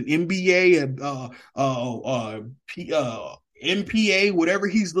now get an MBA, MPA, whatever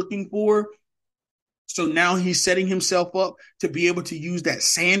he's looking for. So now he's setting himself up to be able to use that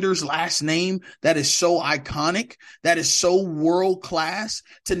Sanders last name that is so iconic, that is so world class,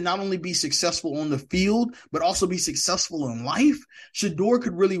 to not only be successful on the field, but also be successful in life. Shedeur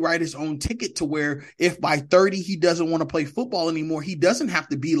could really write his own ticket to where if by 30 he doesn't want to play football anymore, he doesn't have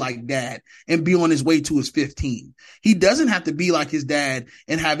to be like dad and be on his way to his 15. He doesn't have to be like his dad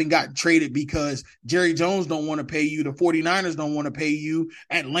and having got traded because Jerry Jones don't want to pay you, the 49ers don't want to pay you,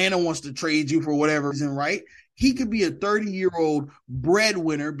 Atlanta wants to trade you for whatever reason, right? He could be a 30-year-old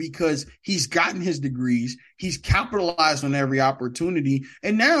breadwinner because he's gotten his degrees, he's capitalized on every opportunity,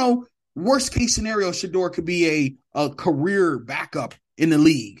 and now, worst case scenario, Shedeur could be a career backup in the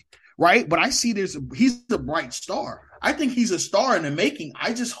league, right? But I see he's a bright star. I think he's a star in the making.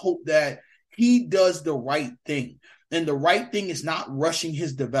 I just hope that he does the right thing. And the right thing is not rushing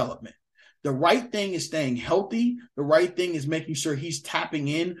his development. The right thing is staying healthy. The right thing is making sure he's tapping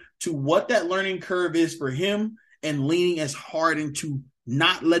in to what that learning curve is for him and leaning as hard into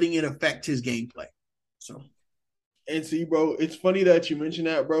not letting it affect his gameplay. So, and see, bro, it's funny that you mentioned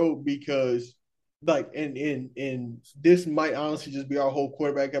that, bro, because and this might honestly just be our whole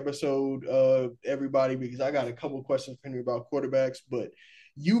quarterback episode, everybody, because I got a couple of questions for you about quarterbacks, but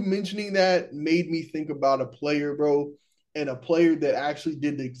you mentioning that made me think about a player, bro, and a player that actually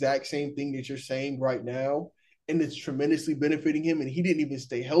did the exact same thing that you're saying right now, and it's tremendously benefiting him, and he didn't even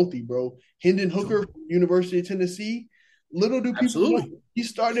stay healthy, bro. Hendon Hooker from University of Tennessee. Little do people know, he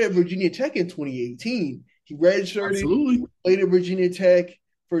started at Virginia Tech in 2018. He redshirted, played at Virginia Tech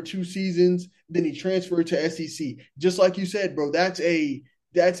for 2 seasons, then he transferred to SEC. Just like you said, bro, that's a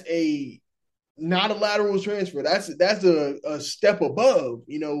not a lateral transfer. That's a step above,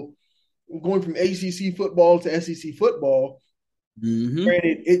 going from ACC football to SEC football. Mm-hmm.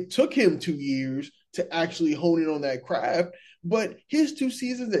 Granted, it took him 2 years to actually hone in on that craft, but his 2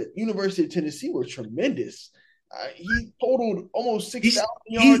 seasons at University of Tennessee were tremendous. He totaled almost 6,000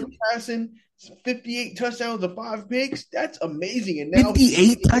 yards passing, 58 touchdowns and 5 picks. That's amazing. And now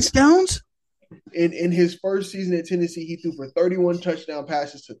 58 touchdowns? In his first season at Tennessee, he threw for 31 touchdown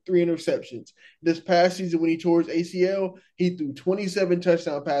passes to 3 interceptions. This past season, when he tore his ACL, he threw 27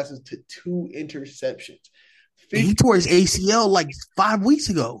 touchdown passes to 2 interceptions. He tore his ACL like 5 weeks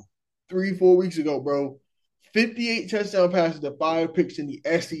ago. 3-4 weeks ago, bro. 58 touchdown passes to 5 picks in the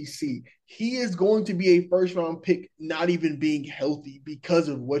SEC. He is going to be a first-round pick, not even being healthy because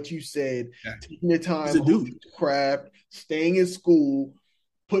of what you said. Yeah. Taking the time to craft, staying in school,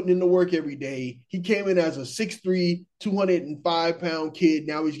 putting in the work every day. He came in as a 6'3", 205-pound kid.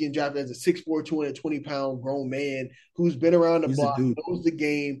 Now he's getting drafted as a 6'4", 220-pound grown man who's been around the block, knows the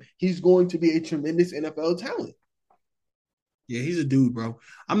game. He's going to be a tremendous NFL talent. Yeah, he's a dude, bro.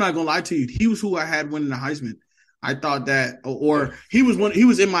 I'm not gonna lie to you. He was who I had winning the Heisman. I thought that, or he was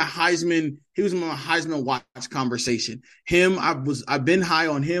in my Heisman watch conversation. I've been high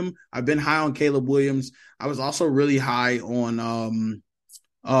on him. I've been high on Caleb Williams. I was also really high on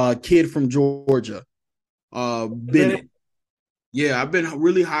kid from Georgia. Bennett. Yeah, I've been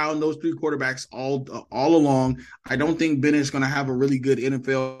really high on those three quarterbacks all along. I don't think Bennett's going to have a really good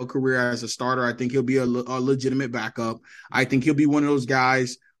NFL career as a starter. I think he'll be a legitimate backup. I think he'll be one of those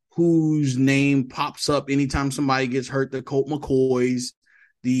guys whose name pops up anytime somebody gets hurt. The Colt McCoys,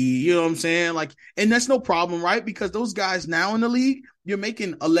 you know what I'm saying? Like, and that's no problem, right? Because those guys now in the league, you're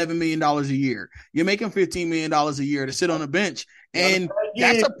making $11 million a year. You're making $15 million a year to sit on a bench, and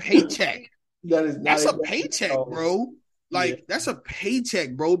that's a paycheck. That's a paycheck, bro. Like, that's a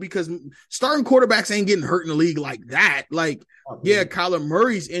paycheck, bro, because starting quarterbacks ain't getting hurt in the league like that. Like, yeah, Kyler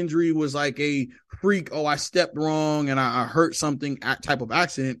Murray's injury was like a freak, oh, I stepped wrong and I hurt something type of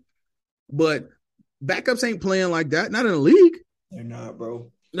accident. But backups ain't playing like that, not in the league. They're not,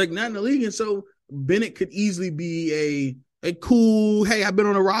 bro. Like, not in the league. And so Bennett could easily be a cool, hey, I've been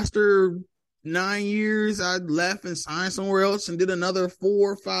on a roster 9 years. I left and signed somewhere else and did another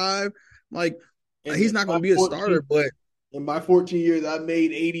 4 or 5. Like, he's not going to be a starter, but in my 14 years, I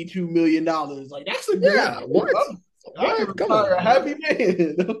made $82 million. Like, that's a great what? Come on, a happy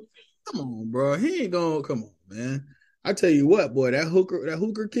man. Come on, bro. He ain't gonna come on, man. I tell you what, boy, that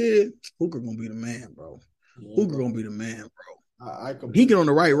Hooker kid, Hooker gonna be the man, bro. Yeah, Hooker gonna be the man, bro. He get on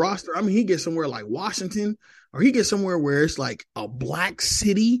the right roster. I mean, he gets somewhere like Washington, or he gets somewhere where it's like a black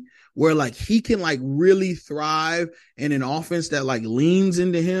city where like he can like really thrive in an offense that like leans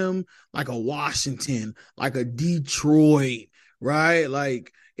into him, like a Washington, like a Detroit, right?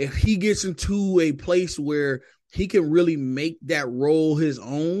 Like if he gets into a place where he can really make that role his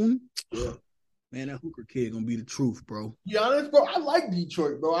own, man, that Hooker kid gonna be the truth, bro. To be honest, bro, I like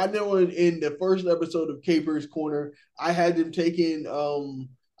Detroit, bro. I know in the first episode of Capers Corner, I had them taking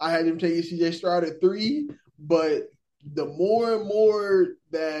CJ Stroud at 3, but the more and more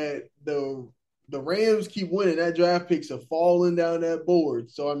that the Rams keep winning, that draft picks are falling down that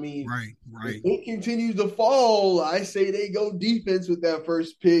board. So I mean, right. If it continues to fall, I say they go defense with that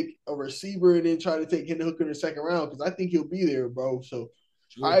first pick, a receiver, and then try to take Hendon Hooker in the second round because I think he'll be there, bro. So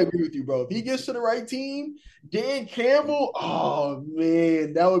I agree with you, bro. If he gets to the right team, Dan Campbell, oh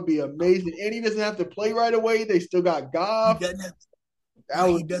man, that would be amazing. And he doesn't have to play right away. They still got Goff.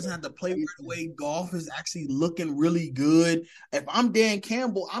 He doesn't have to play right away. Goff is actually looking really good. If I'm Dan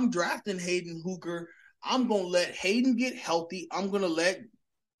Campbell, I'm drafting Hendon Hooker. I'm going to let Hayden get healthy. I'm going to let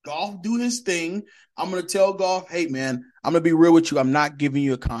Goff do his thing. I'm going to tell Goff, hey, man, I'm going to be real with you. I'm not giving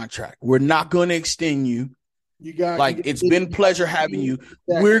you a contract. We're not going to extend you. It's been a pleasure having you.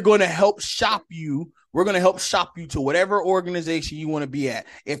 Exactly. We're going to help shop you. We're going to help shop you to whatever organization you want to be at.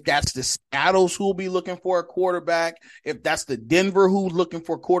 If that's the Seattle's who will be looking for a quarterback, if that's the Denver who's looking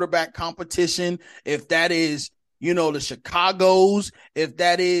for quarterback competition, if that is, the Chicago's, if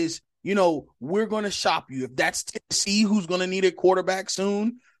that is, we're going to shop you. If that's Tennessee who's going to need a quarterback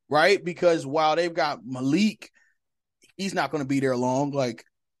soon, right? Because while they've got Malik, he's not going to be there long. Like,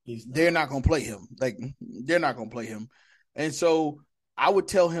 they're not going to play him. They're not going to play him. And so I would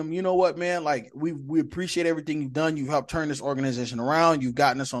tell him, you know what, man, like we appreciate everything you've done. You've helped turn this organization around. You've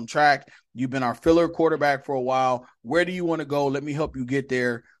gotten us on track. You've been our filler quarterback for a while. Where do you want to go? Let me help you get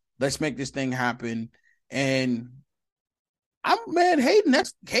there. Let's make this thing happen. And Hayden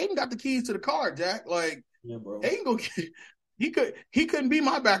got the keys to the car, Jack. Like, yeah, bro. Hayden he couldn't be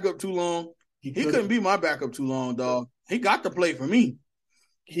my backup too long. He couldn't be my backup too long, dog. He got to play for me.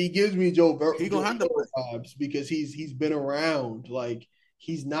 He gives me Joe Burrow vibes because he's been around. Like,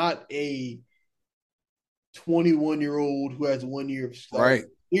 he's not a 21-year-old who has 1 year of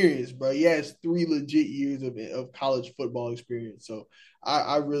experience, bro. He has 3 legit years of college football experience. So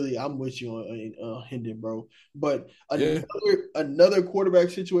I'm with you on Hendon, bro. But another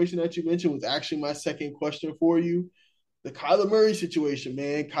quarterback situation that you mentioned was actually my second question for you. The Kyler Murray situation,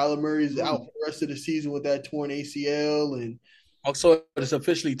 man. Kyler Murray is out for the rest of the season with that torn ACL, and so it's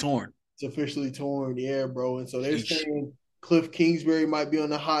officially torn. It's officially torn, yeah, bro. And so they're saying Cliff Kingsbury might be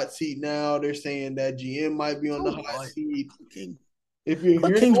on the hot seat now. They're saying that GM might be on the hot seat. Cliff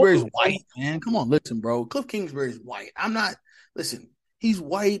Kingsbury's white, man. Come on, listen, bro. Cliff Kingsbury's white. He's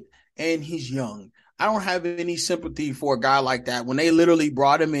white and he's young. I don't have any sympathy for a guy like that when they literally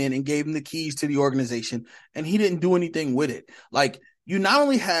brought him in and gave him the keys to the organization and he didn't do anything with it. Like, you not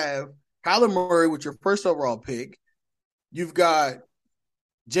only have Kyler Murray with your first overall pick, you've got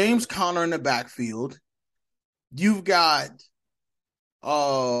James Conner in the backfield. You've got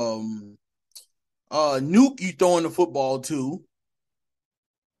Nuke you throwing the football to.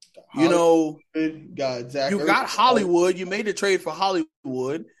 Got Hollywood. You made a trade for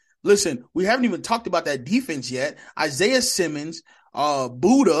Hollywood. Listen, we haven't even talked about that defense yet. Isaiah Simmons,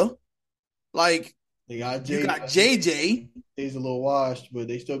 Buddha, like you got JJ. He's a little washed, but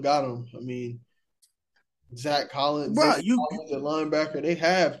they still got him. I mean, Zach Collins, bro. Zach Collins at linebacker. They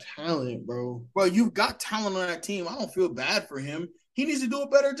have talent, bro. Bro, you've got talent on that team. I don't feel bad for him. He needs to do a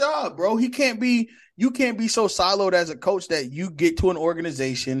better job, bro. You can't be so siloed as a coach that you get to an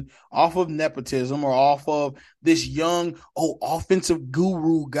organization off of nepotism or off of this young, offensive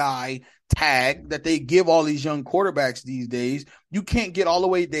guru guy tag that they give all these young quarterbacks these days. You can't get all the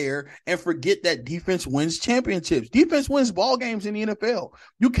way there and forget that defense wins championships. Defense wins ball games in the NFL.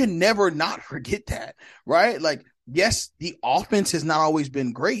 You can never not forget that, right? Like, yes, the offense has not always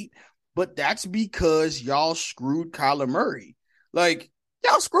been great, but that's because y'all screwed Kyler Murray. Like,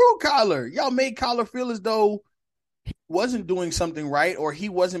 y'all screwed Kyler. Y'all made Kyler feel as though he wasn't doing something right or he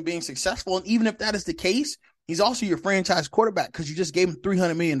wasn't being successful. And even if that is the case, he's also your franchise quarterback because you just gave him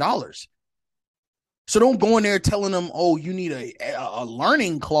 $300 million. So don't go in there telling them, oh, you need a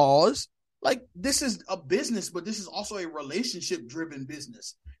learning clause. Like, this is a business, but this is also a relationship-driven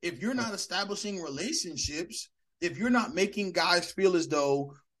business. If you're not establishing relationships, if you're not making guys feel as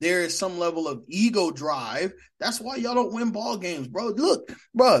though there is some level of ego drive, that's why y'all don't win ball games, bro. Look,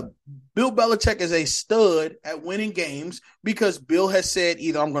 bro, Bill Belichick is a stud at winning games because Bill has said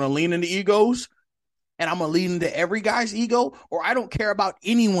either I'm going to lean into egos and I'm going to lean into every guy's ego, or I don't care about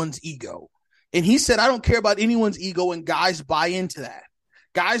anyone's ego. And he said, I don't care about anyone's ego, and guys buy into that.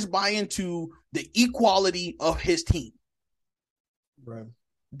 Guys buy into the equality of his team. Right.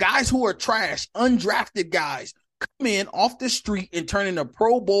 Guys who are trash, undrafted guys, come in off the street and turn into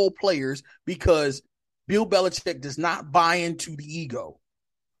Pro Bowl players because Bill Belichick does not buy into the ego.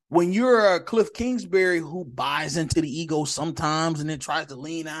 When you're a Cliff Kingsbury who buys into the ego sometimes and then tries to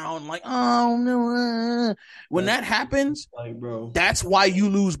lean out and like, oh no, when that happens, like, bro, that's why you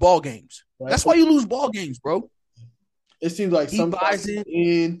lose ball games. That's why you lose ball games, bro. It seems like sometimes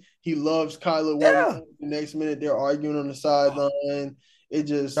he loves Kyler. Yeah. The next minute they're arguing on the sideline. It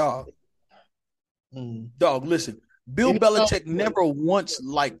just dog. Listen, Bill Belichick never once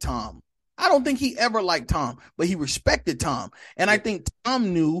liked Tom. I don't think he ever liked Tom, but he respected Tom. And I think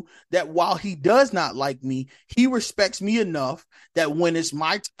Tom knew that while he does not like me, he respects me enough that when it's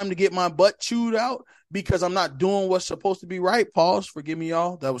my time to get my butt chewed out because I'm not doing what's supposed to be right, pause, forgive me,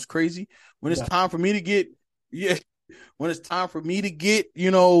 y'all, that was crazy. When it's time for me to get, when it's time for me to get,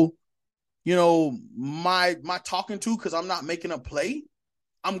 my talking to because I'm not making a play,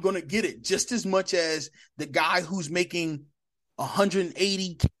 I'm going to get it just as much as the guy who's making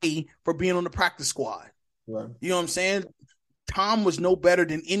 $180K for being on the practice squad. Right. You know what I'm saying? Tom was no better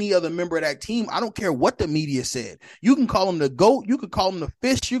than any other member of that team. I don't care what the media said. You can call him the GOAT. You could call him the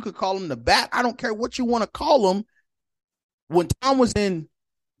fish. You could call him the bat. I don't care what you want to call him. When Tom was in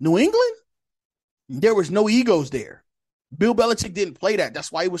New England, there was no egos there. Bill Belichick didn't play that.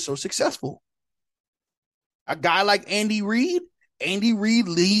 That's why he was so successful. A guy like Andy Reid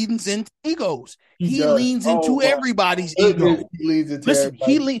leans into egos. He leans into everybody's ego.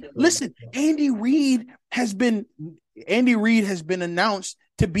 Listen, Andy Reid has been announced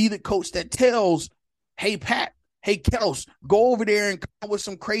to be the coach that tells, hey, Pat, hey, Kels, go over there and come up with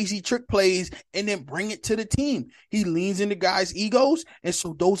some crazy trick plays and then bring it to the team. He leans into guys' egos, and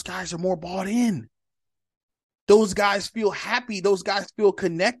so those guys are more bought in. Those guys feel happy. Those guys feel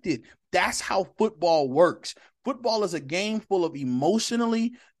connected. That's how football works. Football is a game full of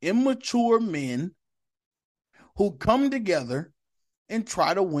emotionally immature men who come together and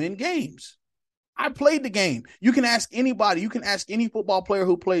try to win games. I played the game. You can ask anybody. You can ask any football player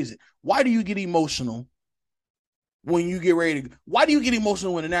who plays it. Why do you get emotional when you get ready to? Why do you get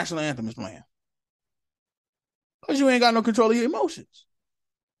emotional when the national anthem is playing? Because you ain't got no control of your emotions.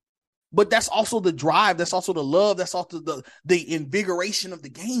 But that's also the drive. That's also the love. That's also the invigoration of the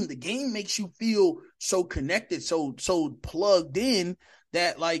game. The game makes you feel so connected, so plugged in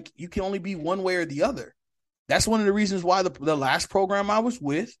that like you can only be one way or the other. That's one of the reasons why the last program I was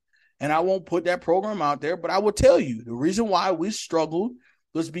with, and I won't put that program out there, but I will tell you the reason why we struggled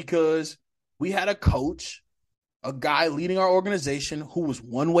was because we had a coach, a guy leading our organization who was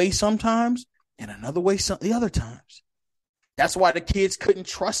one way sometimes and another way the other times. That's why the kids couldn't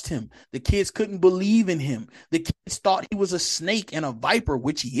trust him. The kids couldn't believe in him. The kids thought he was a snake and a viper,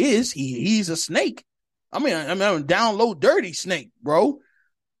 which he is. He's a snake. I'm a down low, dirty snake, bro.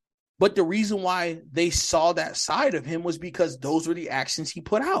 But the reason why they saw that side of him was because those were the actions he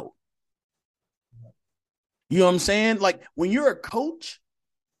put out. You know what I'm saying? Like when you're a coach,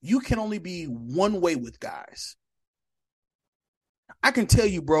 you can only be one way with guys. I can tell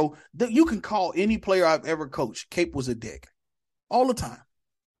you, bro, that you can call any player I've ever coached. Cape was a dick. All the time.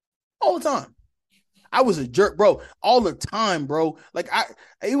 All the time. I was a jerk, bro. All the time, bro. Like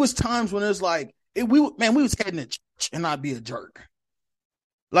it was times when it was like, we was heading to church and I'd be a jerk.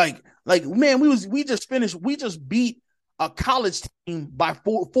 Man, we just beat a college team by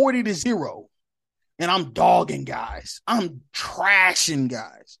 40-0. And I'm dogging guys. I'm trashing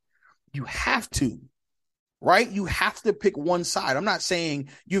guys. You have to, right? You have to pick one side. I'm not saying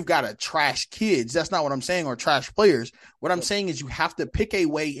you've got to trash kids. That's not what I'm saying, or trash players. What I'm saying is you have to pick a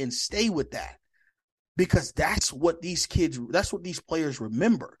way and stay with that, because that's what these players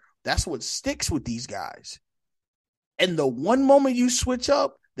remember. That's what sticks with these guys. And the one moment you switch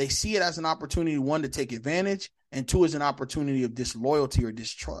up, they see it as an opportunity, one, to take advantage, and two, as an opportunity of disloyalty or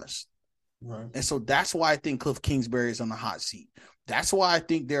distrust. Right. And so that's why I think Cliff Kingsbury is on the hot seat. That's why I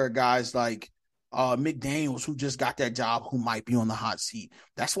think there are guys like McDaniels, who just got that job, who might be on the hot seat.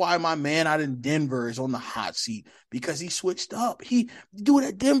 That's why my man out in Denver is on the hot seat, because he switched up. Dude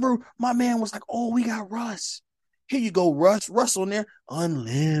at Denver, my man was like, oh, we got Russ. Here you go, Russ. Russ on there.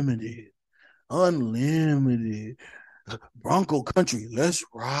 Unlimited. Bronco country. Let's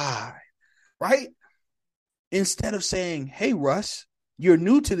ride. Right? Instead of saying, hey, Russ, you're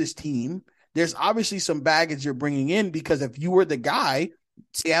new to this team. There's obviously some baggage you're bringing in, because if you were the guy,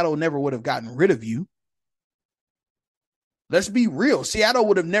 Seattle never would have gotten rid of you. Let's be real. Seattle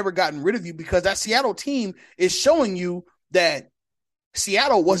would have never gotten rid of you, because that Seattle team is showing you that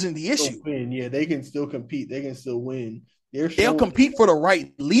Seattle wasn't the issue. Yeah, they can still compete. They can still win. They'll compete for the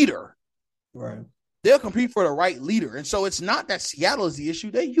right leader. Right. They'll compete for the right leader. And so it's not that Seattle is the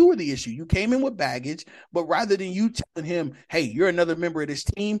issue, that you were the issue. You came in with baggage, but rather than you telling him, hey, you're another member of this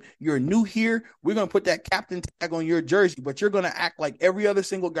team, you're new here, we're going to put that captain tag on your jersey, but you're going to act like every other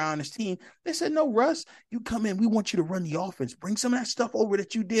single guy on this team. They said, no, Russ, you come in, we want you to run the offense. Bring some of that stuff over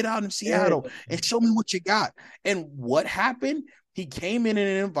that you did out in Seattle and show me what you got. And what happened? He came in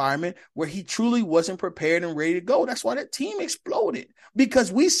an environment where he truly wasn't prepared and ready to go. That's why that team exploded, because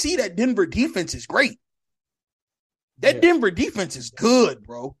we see that Denver defense is great. That Denver defense is good,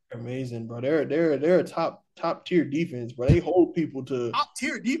 bro. Amazing, bro. They're a top tier defense, bro. They hold people to top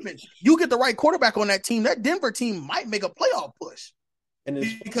tier defense. You get the right quarterback on that team, that Denver team might make a playoff push. And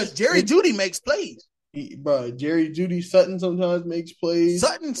it's because Jerry Jeudy makes plays. Bro, Jerry Jeudy, Sutton sometimes makes plays.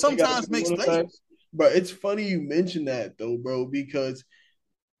 Sutton sometimes makes plays. But it's funny you mentioned that, though, bro, because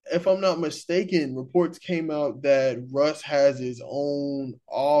if I'm not mistaken, reports came out that Russ has his own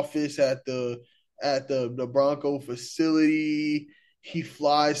office at the Bronco facility. He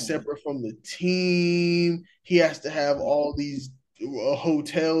flies separate from the team. He has to have all these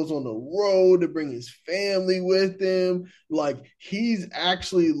hotels on the road to bring his family with him. Like, he's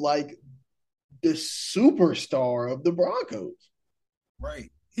actually like the superstar of the Broncos. Right.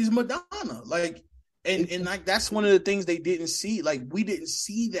 He's Madonna. Like, and like, that's one of the things they didn't see. Like, we didn't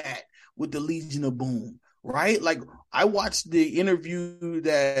see that with the Legion of Boom, right? Like, I watched the interview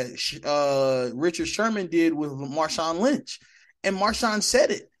that Richard Sherman did with Marshawn Lynch, and Marshawn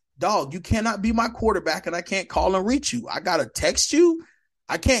said it. Dog, you cannot be my quarterback and I can't call and reach you. I got to text you.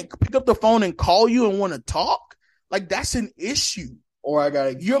 I can't pick up the phone and call you and want to talk. Like, that's an issue. Or I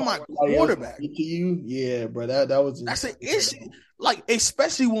got you're my quarterback. To you, yeah, bro. That's an issue. Like,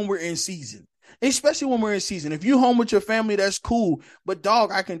 especially when we're in season. If you're home with your family, that's cool. But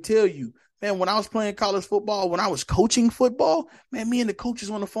dog, I can tell you, man, when I was playing college football, when I was coaching football, man, me and the coaches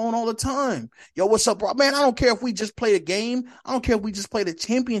on the phone all the time. Yo, what's up, bro? Man, I don't care if we just played a game. I don't care if we just played a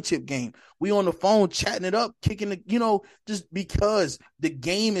championship game. We on the phone chatting it up, kicking the, just because the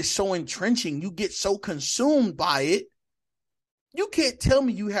game is so entrenching. You get so consumed by it. You can't tell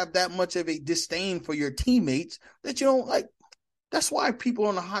me you have that much of a disdain for your teammates that you don't like. That's why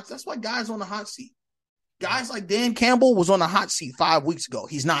that's why guys on the hot seat. Guys like Dan Campbell was on the hot seat 5 weeks ago.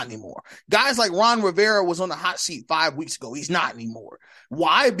 He's not anymore. Guys like Ron Rivera was on the hot seat 5 weeks ago. He's not anymore.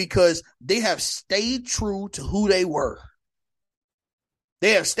 Why? Because they have stayed true to who they were.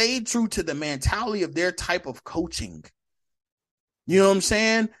 They have stayed true to the mentality of their type of coaching. You know what I'm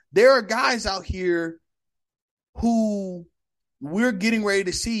saying? There are guys out here who we're getting ready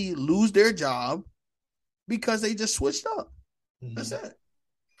to see lose their job because they just switched up. That's it.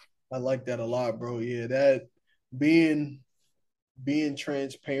 I like that a lot, bro. Yeah, that being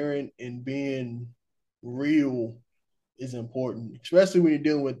transparent and being real is important, especially when you're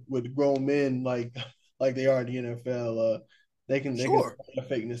dealing with grown men like they are in the NFL. They can spot the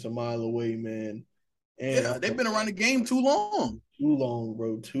fakeness a mile away, man. And they've been around the game too long. Too long,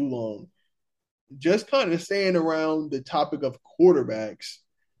 bro. Too long. Just kind of staying around the topic of quarterbacks.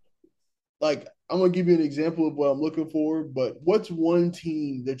 Like, I'm gonna give you an example of what I'm looking for, but what's one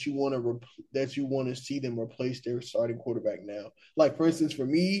team that you want to see them replace their starting quarterback now? Like, for instance, for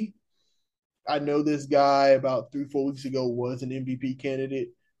me, I know this guy about 3-4 weeks ago was an MVP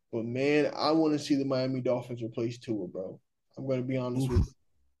candidate, but man, I want to see the Miami Dolphins replace Tua, bro. I'm gonna be honest with you.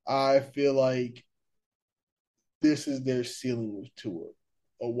 I feel like this is their ceiling with Tua,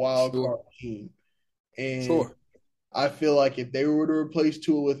 a wild Sure. card team. And Sure. I feel like if they were to replace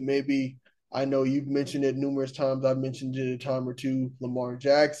Tua with maybe, I know you've mentioned it numerous times, I've mentioned it a time or two, Lamar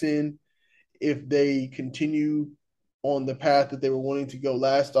Jackson, if they continue on the path that they were wanting to go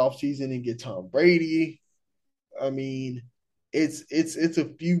last offseason and get Tom Brady, I mean, it's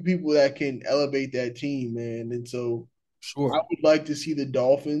a few people that can elevate that team, man. And so I Sure. would like to see the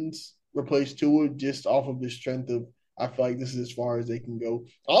Dolphins replace Tua just off of the strength of I feel like this is as far as they can go.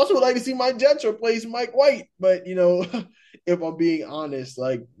 I also would like to see my Jets replace Mike White, but if I'm being honest,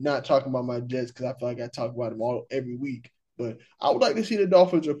 like not talking about my Jets because I feel like I talk about them all every week. But I would like to see the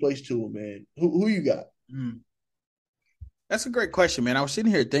Dolphins replace Tua, man. Who you got? Mm. That's a great question, man. I was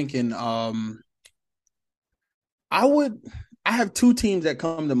sitting here thinking, I would I have two teams that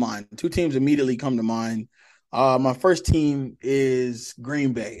come to mind. Two teams immediately come to mind. My first team is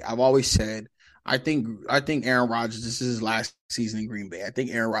Green Bay. I've always said I think Aaron Rodgers, this is his last season in Green Bay. I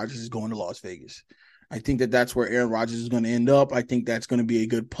think Aaron Rodgers is going to Las Vegas. I think that that's where Aaron Rodgers is going to end up. I think that's going to be a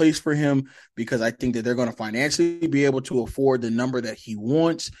good place for him because I think that they're going to financially be able to afford the number that he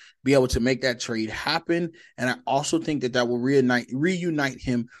wants, be able to make that trade happen, and I also think that that will reunite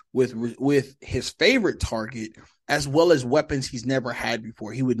him with his favorite target as well as weapons he's never had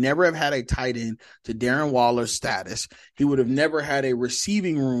before. He would never have had a tight end to Darren Waller's status. He would have never had a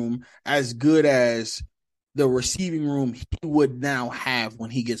receiving room as good as the receiving room he would now have when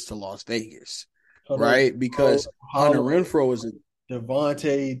he gets to Las Vegas, Hunter, right? Because Hunter Renfrow is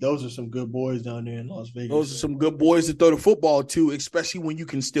Devontae, those are some good boys down there in Las Vegas. those are some good boys to throw the football to, especially when you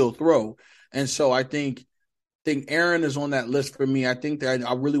can still throw. And so I think Aaron is on that list for me. I think that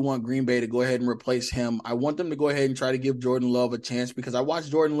I really want Green Bay to go ahead and replace him. I want them to go ahead and try to give Jordan Love a chance because I watched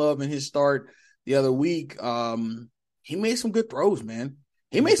Jordan Love in his start the other week. He made some good throws, man.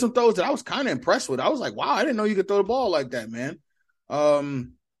 He made some throws that I was kind of impressed with. I was like, wow, I didn't know you could throw the ball like that, man.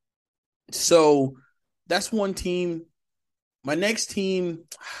 So that's one team. My next team,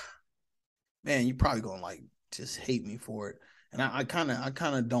 man, you're probably gonna like just hate me for it. And I kind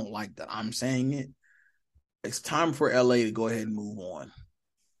of don't like that I'm saying it. It's time for LA to go ahead and move on.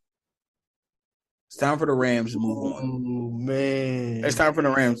 It's time for the Rams to move on. Oh man. It's time for the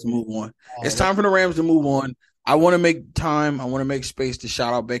Rams to move on. It's Oh, time for the Rams to move on. I want to make time. I want to make space to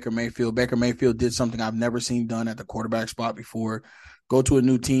shout out Baker Mayfield. Baker Mayfield did something I've never seen done at the quarterback spot before. Go to a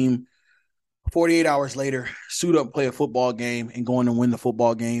new team, 48 hours later, suit up, play a football game, and going to win the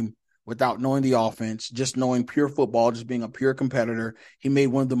football game without knowing the offense, just knowing pure football, just being a pure competitor. He made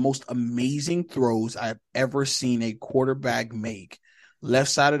one of the most amazing throws I've ever seen a quarterback make. Left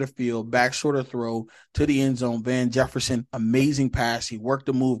side of the field, back shoulder throw to the end zone. Van Jefferson, amazing pass. He worked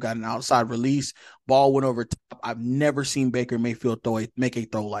the move, got an outside release. Ball went over top. I've never seen Baker Mayfield make a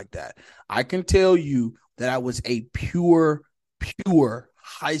throw like that. I can tell you that I was a pure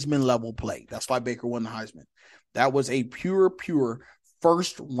Heisman level play. That's why Baker won the Heisman. That was a pure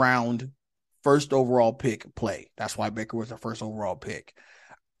first round, first overall pick play. That's why Baker was the first overall pick.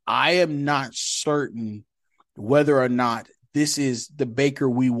 I am not certain whether or not this is the Baker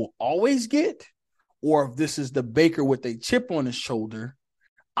we will always get, or if this is the Baker with a chip on his shoulder.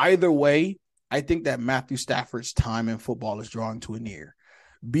 Either way, I think that Matthew Stafford's time in football is drawing to a near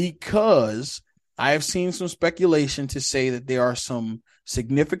because I have seen some speculation to say that there are some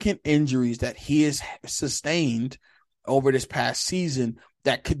significant injuries that he has sustained over this past season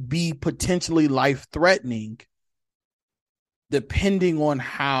that could be potentially life-threatening depending on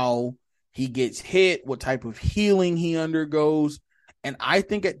how he gets hit, what type of healing he undergoes. And I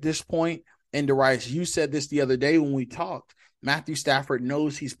think at this point, and Darius, you said this the other day when we talked, Matthew Stafford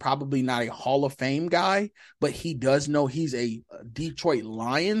knows he's probably not a Hall of Fame guy, but he does know he's a Detroit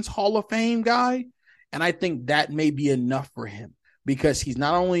Lions Hall of Fame guy. And I think that may be enough for him because he's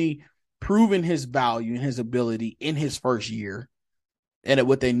not only proven his value and his ability in his first year and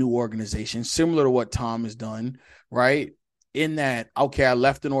with a new organization, similar to what Tom has done, right? In that, okay, I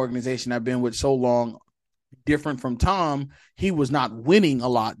left an organization I've been with so long, different from Tom. He was not winning a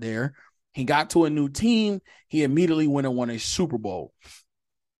lot there. He got to a new team. He immediately went and won a Super Bowl.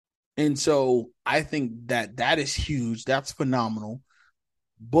 And so I think that is huge. That's phenomenal.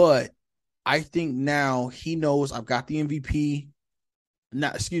 But I think now he knows I've got the MVP.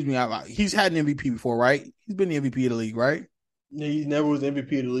 He's had an MVP before, right? He's been the MVP of the league, right? He never was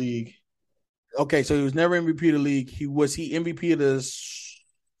MVP of the league. Okay, so he was never MVP of the league. He MVP of the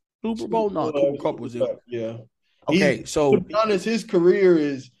Super Bowl? No, Cooper Kupp was it. Yeah. Okay, so to be honest, his career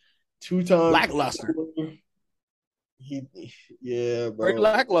is 2 times lackluster. Yeah, bro. Very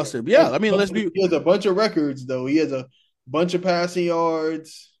lackluster. Yeah, I mean, let's be. He has a bunch of records though. He has a bunch of passing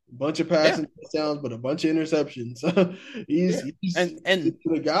yards, bunch of Yeah, passing touchdowns, but a bunch of interceptions. yeah, he's and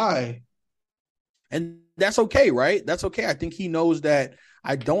the guy. and that's okay, right? That's okay. I think he knows that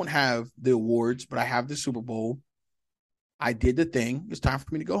I don't have the awards, but I have the Super Bowl. I did the thing. It's time for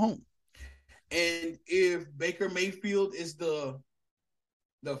me to go home. And if Baker Mayfield is the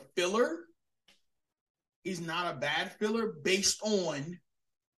filler, he's not a bad filler based on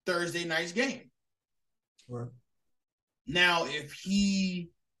Thursday night's game. Right. Now, if he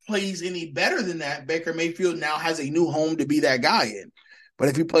plays any better than that, Baker Mayfield now has a new home to be that guy in. But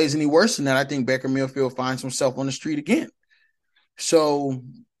if he plays any worse than that, I think Baker Mayfield finds himself on the street again. So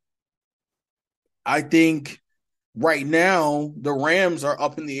I think right now the Rams are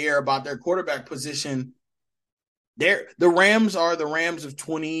up in the air about their quarterback position. The Rams are the Rams of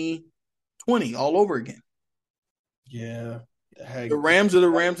 2020 all over again. Yeah. The Rams are the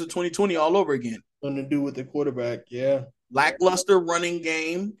Rams of 2020 all over again. Something to do with the quarterback. Yeah. Lackluster running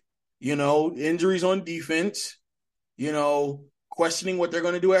game, injuries on defense, questioning what they're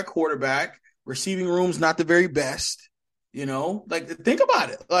going to do at quarterback, receiving room's not the very best, think about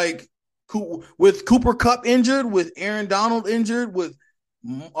it. Like with Cooper Kupp injured, with Aaron Donald injured, with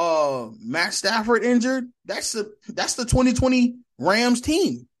Matt Stafford injured, that's the 2020 Rams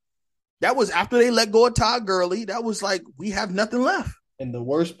team. That was after they let go of Todd Gurley. That was like, we have nothing left. And the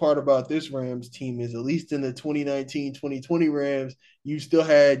worst part about this Rams team is, at least in the 2019-2020 Rams, you still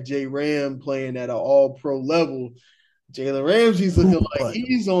had Jay Ram playing at an all-pro level. Jalen Ramsey's looking like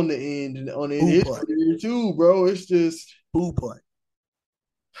he's on the end in his career too, bro. It's just who put.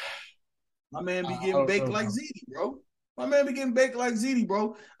 My man be getting baked like Ziti, bro. My man be getting baked like Ziti,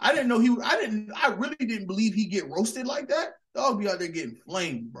 bro. I really didn't believe he'd get roasted like that. Dog be out there getting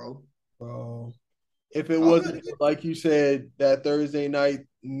flamed, bro. Bro. If it wasn't, like you said, that Thursday night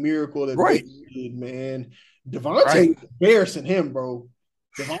miracle that Baker did, man. Devontae was embarrassing him, bro.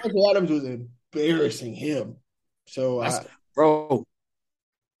 Devontae Adams was embarrassing him. So, bro,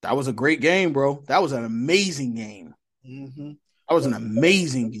 that was a great game, bro. That was an amazing game. Mm-hmm. That was an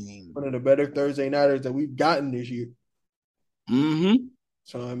amazing game. One of the better Thursday nighters that we've gotten this year. Mm-hmm.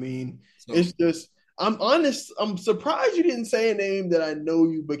 So, I mean, it's just, I'm honest. I'm surprised you didn't say a name that I know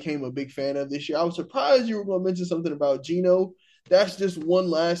you became a big fan of this year. I was surprised you were going to mention something about Geno. That's just one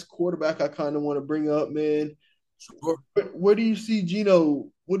last quarterback I kind of want to bring up, man. Sure. Where do you see Geno?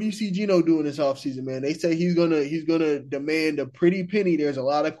 What do you see Geno doing this offseason, man? They say he's gonna demand a pretty penny. There's a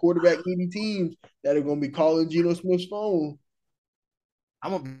lot of quarterback needy teams that are gonna be calling Geno Smith's phone.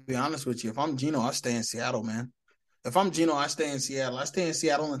 I'm gonna be honest with you. If I'm Geno, I stay in Seattle, man. If I'm Geno, I stay in Seattle. I stay in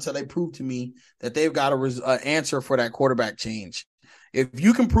Seattle until they prove to me that they've got an answer for that quarterback change. If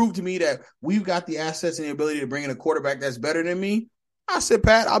you can prove to me that we've got the assets and the ability to bring in a quarterback that's better than me, I said,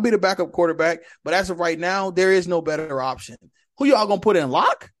 Pat, I'll be the backup quarterback. But as of right now, there is no better option. Who y'all gonna put in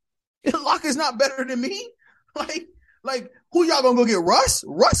Locke? Locke is not better than me. Like who y'all gonna go get? Russ?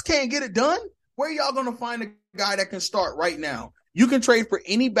 Russ can't get it done. Where y'all gonna find a guy that can start right now? You can trade for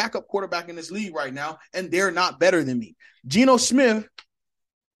any backup quarterback in this league right now, and they're not better than me. Geno Smith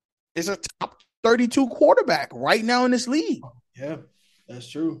is a top 32 quarterback right now in this league. Yeah, that's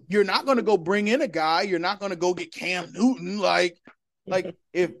true. You're not going to go bring in a guy. You're not going to go get Cam Newton. Like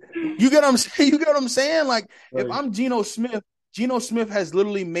if you get what I'm saying, Like right. If I'm Geno Smith has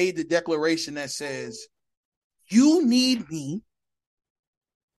literally made the declaration that says, you need me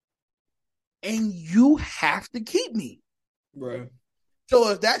and you have to keep me. Right.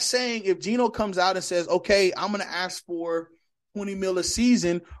 So if Geno comes out and says, okay, I'm going to ask for $20 million a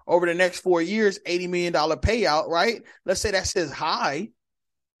season over the next 4 years, $80 million payout, right? Let's say that says high.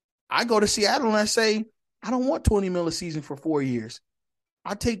 I go to Seattle and I say, I don't want $20 million a season for 4 years.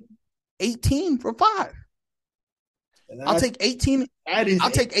 I'll take 18 for 5. I'll take 18.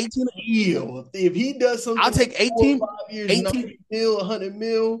 I'll take 18 deal. If he does something, I'll take 18. 5 years, 18 mil, 100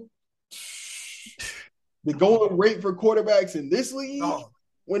 mil. The going rate for quarterbacks in this league,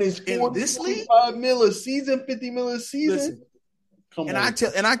 when it's 45 mil a season, 50 mil a season. Listen,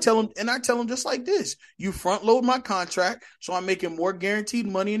 I tell him just like this: you front load my contract, so I'm making more guaranteed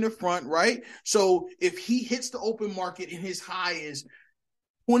money in the front, right? So if he hits the open market and his high is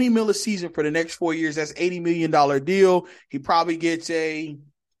 $20 million a season for the next 4 years, that's $80 million deal. He probably gets a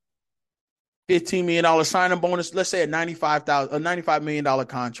 $15 million signing bonus. Let's say a $95 million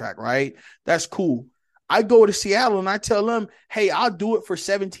contract, right? That's cool. I go to Seattle and I tell them, hey, I'll do it for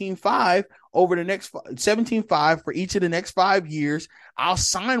 17.5 over the next 17.5 for each of the next 5 years. I'll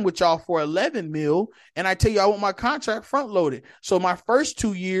sign with y'all for 11 mil. And I tell you, I want my contract front loaded. So my first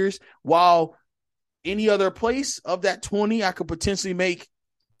 2 years, while any other place of that 20, I could potentially make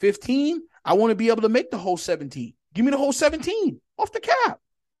 15. I want to be able to make the whole 17. Give me the whole 17 off the cap.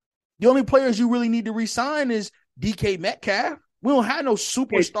 The only players you really need to re-sign is DK Metcalf. We don't have no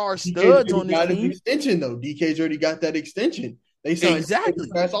superstar studs on this team. Extension though. DK's already got that extension. They signed exactly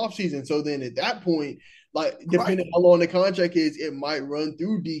past offseason. So then at that point, like depending on how long the contract is, it might run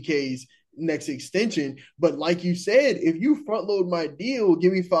through DK's next extension. But like you said, if you front load my deal,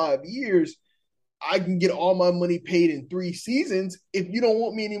 give me 5 years, I can get all my money paid in 3 seasons. If you don't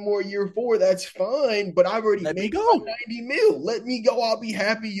want me anymore year 4, that's fine. But I've already made 90 mil. Let me go. I'll be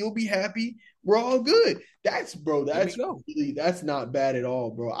happy. You'll be happy. We're all good. That's not bad at all,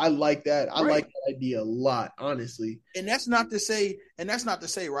 bro. I like that. I like that idea a lot, honestly. And that's not to say,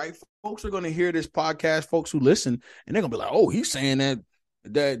 right? Folks are going to hear this podcast, folks who listen, and they're going to be like, oh, he's saying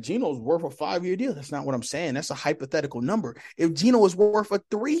that Geno's worth a 5-year deal. That's not what I'm saying. That's a hypothetical number. If Geno is worth a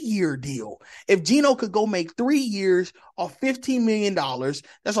 3-year deal, if Geno could go make 3 years of $15 million,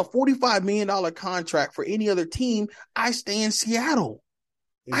 that's a $45 million contract for any other team. I stay in Seattle.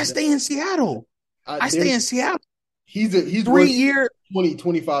 Exactly. I stay in Seattle. He's 3 year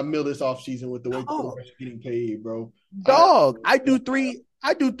 25 mil this offseason with the way quarterbacks are getting paid, bro. I do 3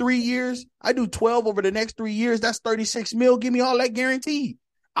 years. I do 12 over the next 3 years. That's 36 mil. Give me all that guaranteed.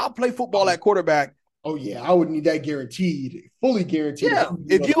 I'll play football at quarterback. Oh, yeah. I would need that guaranteed. Fully guaranteed. Yeah.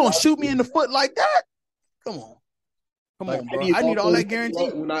 If you're going to shoot me in the foot like that, come on. Come on, bro. I need all that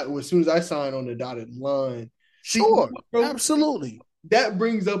guaranteed. As soon as I sign on the dotted line. Sure. Bro, absolutely. That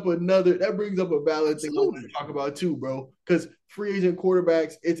brings up a valid thing I want to talk about too, bro. Because free agent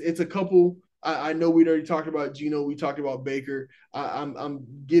quarterbacks, it's a couple. I know we'd already talked about Geno. We talked about Baker. I'm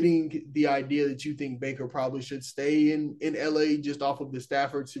getting the idea that you think Baker probably should stay in LA just off of the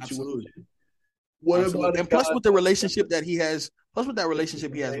Stafford situation. Absolutely. What about and plus with the relationship that he has, with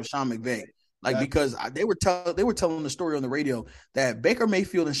Sean McVay, because they were telling the story on the radio that Baker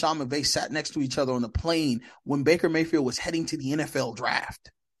Mayfield and Sean McVay sat next to each other on the plane when Baker Mayfield was heading to the NFL draft.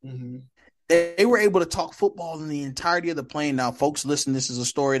 Mm-hmm. They were able to talk football in the entirety of the plane. Now, folks, listen, this is a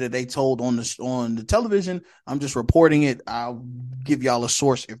story that they told on the television. I'm just reporting it. I'll give y'all a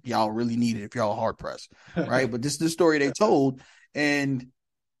source if y'all really need it, if y'all hard pressed, right? But this is the story they told, and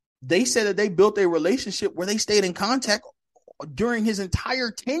they said that they built a relationship where they stayed in contact during his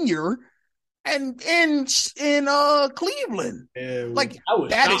entire tenure and in Cleveland. Yeah,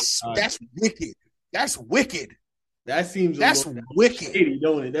 that's wicked. That's wicked. That seems wicked, shady,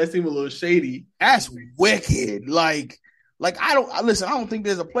 don't it? That seems a little shady. That's wicked. I don't think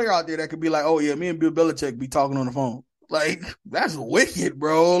there's a player out there that could be like, oh yeah, me and Bill Belichick be talking on the phone. Like, that's wicked,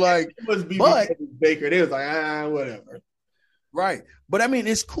 bro. Like, it must be Baker. They was like, whatever. Right. But I mean,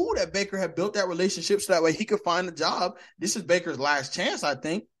 it's cool that Baker had built that relationship so that way he could find a job. This is Baker's last chance, I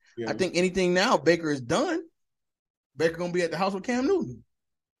think. Yeah. I think anything now, Baker is done. Baker gonna be at the house with Cam Newton.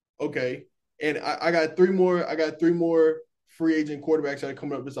 Okay. And I got three more free agent quarterbacks that are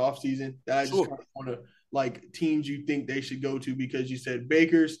coming up this offseason that I just kind of want to, like, teams you think they should go to, because you said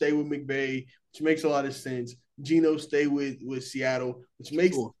Baker, stay with McVay, which makes a lot of sense. Geno, stay with Seattle, which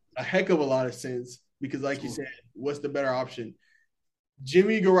makes a heck of a lot of sense because, like you said, what's the better option?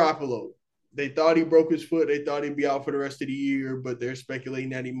 Jimmy Garoppolo. They thought he broke his foot. They thought he'd be out for the rest of the year, but they're speculating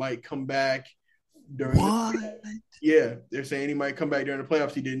that he might come back during Yeah, they're saying he might come back during the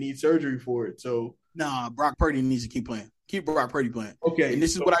playoffs. He didn't need surgery for it. So Brock Purdy needs to keep playing. Keep Brock Purdy playing. Okay. And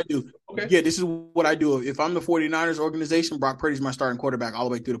this is what I do. Okay. Yeah, this is what I do. If I'm the 49ers organization, Brock Purdy's my starting quarterback all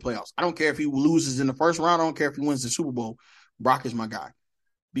the way through the playoffs. I don't care if he loses in the first round. I don't care if he wins the Super Bowl. Brock is my guy.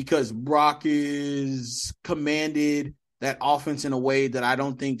 Because Brock is commanded that offense in a way that I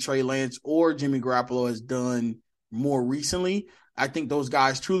don't think Trey Lance or Jimmy Garoppolo has done more recently. I think those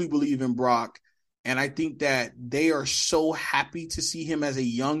guys truly believe in Brock. And I think that they are so happy to see him as a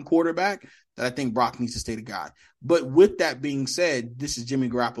young quarterback that I think Brock needs to stay the guy. But with that being said, this is Jimmy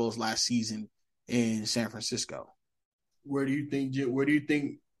Garoppolo's last season in San Francisco. Where do you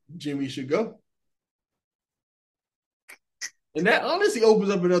think Jimmy should go? And that honestly opens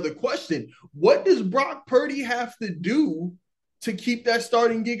up another question. What does Brock Purdy have to do to keep that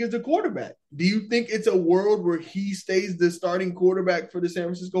starting gig as a quarterback? Do you think it's a world where he stays the starting quarterback for the San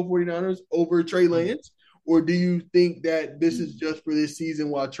Francisco 49ers over Trey Lance? Or do you think that this is just for this season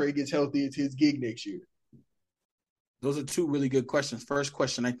while Trey gets healthy, it's his gig next year? Those are two really good questions. First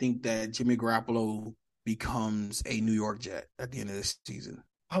question, I think that Jimmy Garoppolo becomes a New York Jet at the end of this season.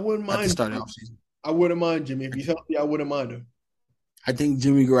 I wouldn't mind. Starting off season. I wouldn't mind Jimmy. If he's healthy, I wouldn't mind him. I think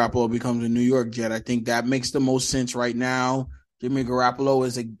Jimmy Garoppolo becomes a New York Jet. I think that makes the most sense right now. Jimmy Garoppolo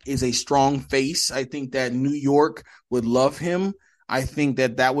is a strong face. I think that New York would love him. I think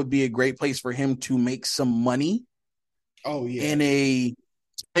that would be a great place for him to make some money. Oh, yeah. In a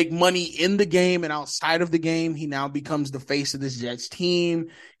make money in the game and outside of the game. He now becomes the face of this Jets team.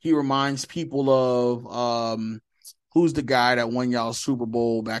 He reminds people of who's the guy that won y'all Super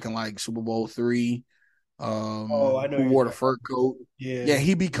Bowl back in like Super Bowl 3? Oh, I know Who you're wore the talking fur coat. about. Yeah. Yeah,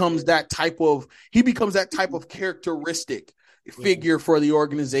 he becomes that type of characteristic figure for the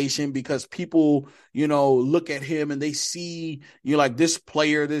organization because people, look at him and they see like this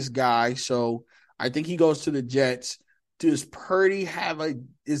player, this guy. So I think he goes to the Jets. Does Purdy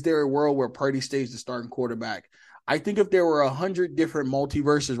is there a world where Purdy stays the starting quarterback? I think if there were 100 different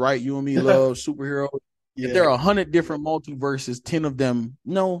multiverses, right? You and me love superheroes. Yeah. If there are 100 different multiverses, 10 of them,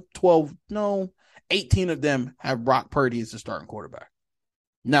 no, 12, no, 18 of them have Brock Purdy as the starting quarterback.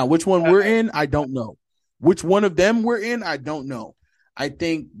 Now, which one we're in, I don't know. Which one of them we're in, I don't know. I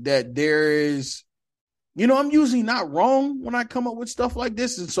think that there is, I'm usually not wrong when I come up with stuff like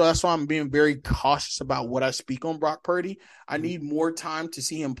this. And so that's why I'm being very cautious about what I speak on Brock Purdy. I need more time to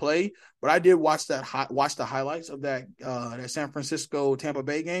see him play. But I did watch the highlights of that San Francisco Tampa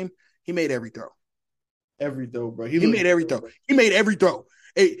Bay game. He made every throw. Every throw, bro. He made every throw. He made every throw.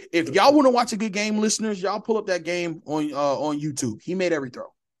 If y'all want to watch a good game, listeners, y'all pull up that game on YouTube. He made every throw.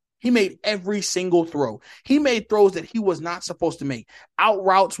 He made every single throw. He made throws that he was not supposed to make. Out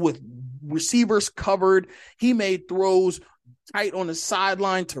routes with receivers covered. He made throws tight on the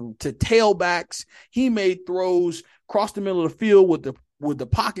sideline to tailbacks. He made throws across the middle of the field with the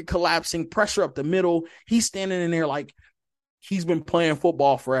pocket collapsing, pressure up the middle. He's standing in there like he's been playing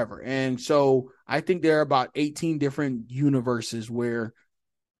football forever. And so I think there are about 18 different universes where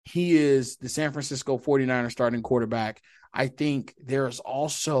he is the San Francisco 49ers starting quarterback. I think there's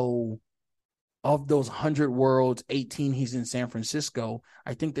also, of those 100 worlds, 18 he's in San Francisco.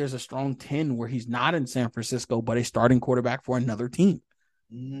 I think there's a strong 10 where he's not in San Francisco, but a starting quarterback for another team.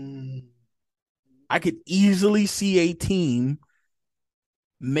 I could easily see a team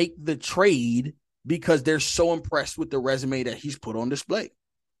make the trade because they're so impressed with the resume that he's put on display.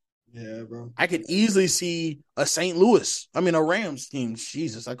 Yeah, bro. I could easily see a Rams team.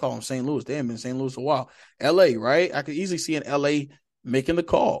 Jesus, I call them St. Louis. They haven't been in St. Louis a while. LA, right? I could easily see an LA making the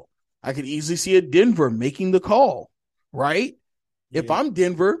call. I could easily see a Denver making the call, right? Yeah. If I'm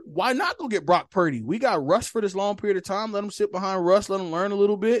Denver, why not go get Brock Purdy? We got Russ for this long period of time. Let him sit behind Russ. Let him learn a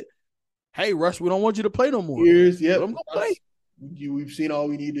little bit. Hey, Russ, we don't want you to play no more. Let him go play. We've seen all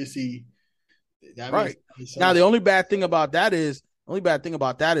we need to see. Right. Now, the only bad thing about that is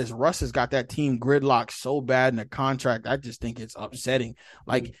Russ has got that team gridlocked so bad in the contract. I just think it's upsetting.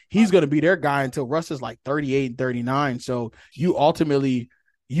 Like, he's going to be their guy until Russ is like 38 and 39. So you ultimately,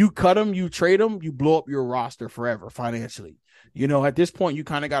 you cut him, you trade him, you blow up your roster forever financially. At this point, you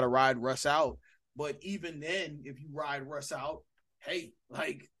kind of got to ride Russ out. But even then, if you ride Russ out, hey,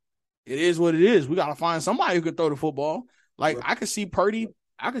 like, it is what it is. We got to find somebody who can throw the football. Like, I could see Purdy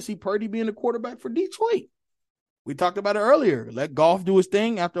being the quarterback for Detroit. We talked about it earlier. Let Goff do his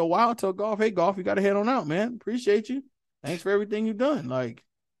thing. After a while, tell Goff, hey, Goff, you got to head on out, man. Appreciate you. Thanks for everything you've done.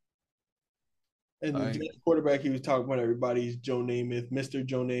 And the Jets quarterback he was talking about, everybody's Joe Namath. Mr.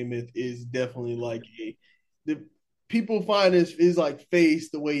 Joe Namath is definitely like the people find his like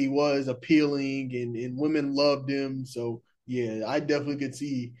face the way he was appealing, and women loved him. So yeah, I definitely could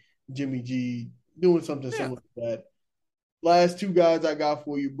see Jimmy G doing something similar to that. Last two guys I got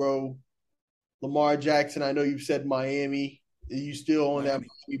for you, bro. Lamar Jackson, I know you've said Miami. Are you still on that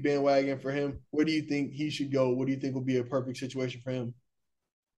Miami bandwagon for him? Where do you think he should go? What do you think will be a perfect situation for him?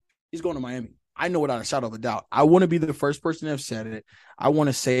 He's going to Miami. I know without a shadow of a doubt. I want to be the first person to have said it. I want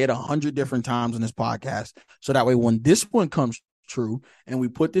to say it 100 different times on this podcast. So that way, when this one comes true and we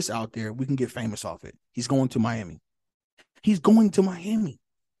put this out there, we can get famous off it. He's going to Miami. He's going to Miami.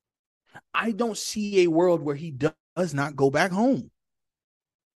 I don't see a world where he does not go back home.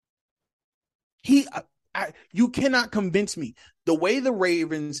 You cannot convince me. The way the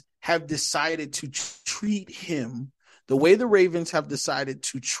Ravens have decided to treat him, the way the Ravens have decided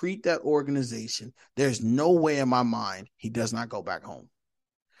to treat that organization, there's no way in my mind he does not go back home.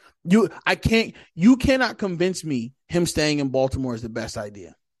 You cannot convince me him staying in Baltimore is the best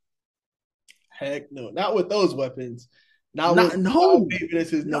idea. Heck no, not with those weapons.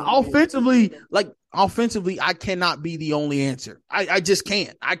 Offensively, I cannot be the only answer. I just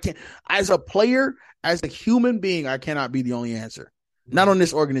can't. I can't. As a player, as a human being, I cannot be the only answer. Not on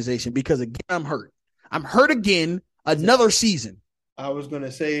this organization, because again, I'm hurt. I'm hurt again. Another season. I was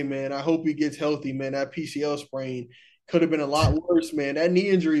gonna say, man, I hope he gets healthy, man. That PCL sprain could have been a lot worse, man. That knee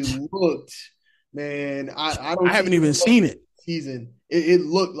injury looked, man. I haven't even seen it. Season. It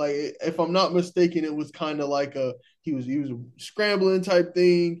looked like, if I'm not mistaken, it was kind of like he was a scrambling type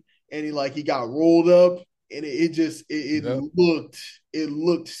thing, and he got rolled up and it Yep. looked You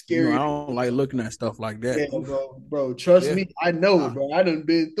know, scary. I don't like looking at stuff like that. Yeah, Oof. bro. Trust Yeah. me, I know, Ah, bro. I done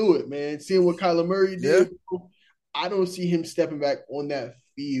been through it, man. Seeing what Kyler Murray yeah. did, bro, I don't see him stepping back on that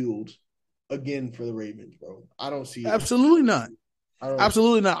field again for the Ravens, bro. I don't see it. Absolutely not. I don't.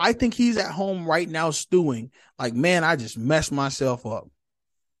 Absolutely not. I think he's at home right now stewing. Like, man, I just messed myself up.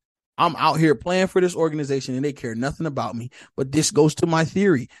 I'm out here playing for this organization and they care nothing about me. But this goes to my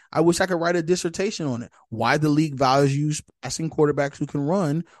theory. I wish I could write a dissertation on it. Why the league values passing quarterbacks who can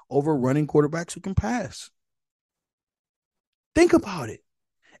run over running quarterbacks who can pass. Think about it.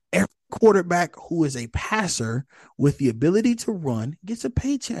 Every quarterback who is a passer with the ability to run gets a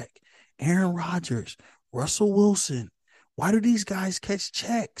paycheck. Aaron Rodgers, Russell Wilson. Why do these guys catch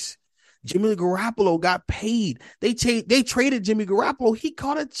checks? Jimmy Garoppolo got paid. They traded Jimmy Garoppolo. He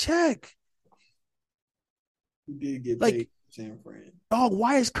caught a check. He did get Like, paid, San Fran. dog,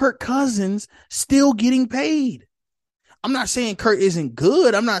 why is Kirk Cousins still getting paid? I'm not saying Kurt isn't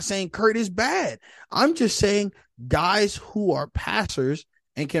good. I'm not saying Kurt is bad. I'm just saying guys who are passers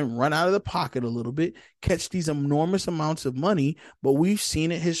and can run out of the pocket a little bit catch these enormous amounts of money, but we've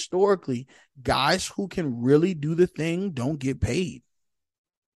seen it historically. Guys who can really do the thing don't get paid.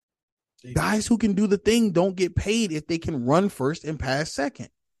 Guys who can do the thing don't get paid if they can run first and pass second.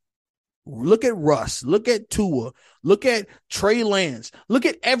 Look at Russ. Look at Tua. Look at Trey Lance. Look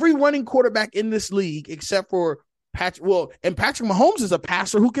at every running quarterback in this league except for Patrick. Well, and Patrick Mahomes is a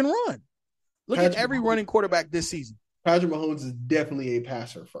passer who can run. Look at every running quarterback this season. Patrick Mahomes is definitely a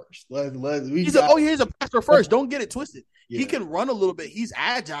passer first. He's a passer first. Don't get it twisted. Yeah. He can run a little bit. He's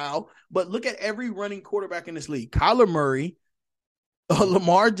agile, but look at every running quarterback in this league. Kyler Murray,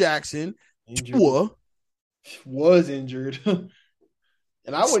 Lamar Jackson, Tua was injured.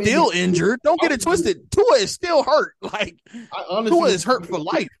 And I would still injured. Don't get it twisted. Tua is still hurt. Like, Tua is hurt for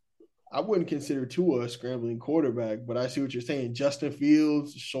life. I wouldn't consider Tua a scrambling quarterback, but I see what you're saying. Justin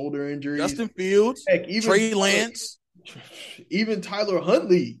Fields, shoulder injuries. Justin Fields, Trey Lance. Even Tyler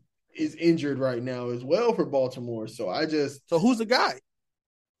Huntley is injured right now as well for Baltimore. So who's the guy?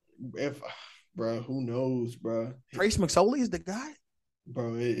 Who knows, bro? Trace McSorley is the guy?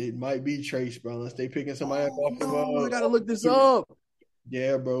 Bro, it might be Trace, bro, unless they picking somebody up off I gotta look this up.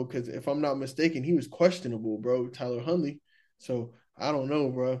 Yeah, bro, because if I'm not mistaken, he was questionable, bro, Tyler Huntley. So I don't know,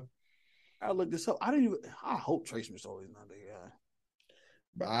 bro. I look this up. I hope Trace McSorley is not the guy.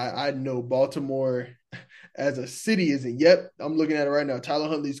 But I know Baltimore as a city isn't. Yep, I'm looking at it right now. Tyler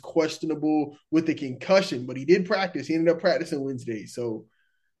Huntley's questionable with the concussion, but he did practice. He ended up practicing Wednesday, so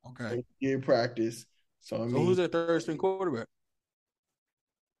okay, he did practice. So who's their third string quarterback?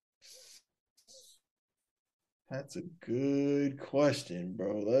 That's a good question,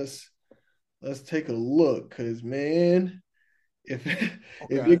 bro. Let's take a look, because man, if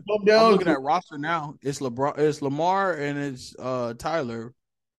it come down, I'm looking at roster now. It's Lamar, and it's Tyler,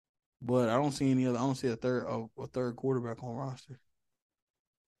 but I don't see any other. I don't see a third quarterback on roster.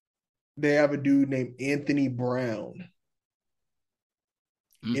 They have a dude named Anthony Brown.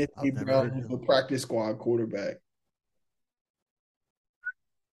 Anthony Brown is the practice squad quarterback.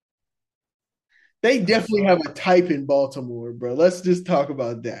 They definitely have a type in Baltimore, bro. Let's just talk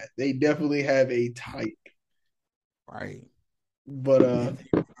about that. They definitely have a type. Right. But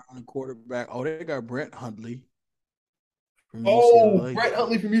quarterback. Oh, they got Brett Huntley from UCLA. Brett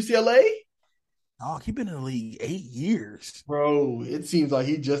Huntley from UCLA? Oh, he's been in the league 8 years. Bro, it seems like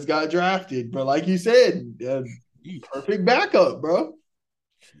he just got drafted. But like you said, perfect backup, bro.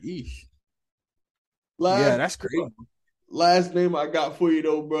 Sheesh. That's crazy. Last name I got for you,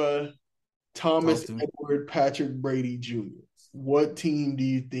 though, bro. Thomas Edward Patrick Brady Jr. What team do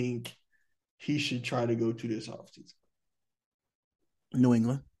you think he should try to go to this offseason? New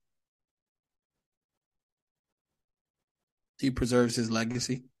England. He preserves his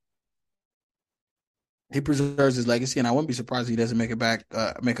legacy. And I wouldn't be surprised if he doesn't make it back,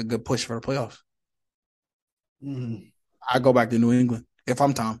 make a good push for the playoffs. Mm-hmm. I go back to New England. If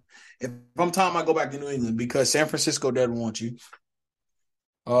I'm Tom, I go back to New England because San Francisco doesn't want you.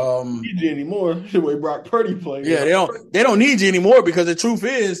 Need you anymore the way Brock Purdy plays. Yeah, they don't need you anymore because the truth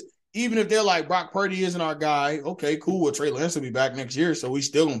is, even if they're like Brock Purdy isn't our guy, okay, cool. Well, Trey Lance will be back next year, so we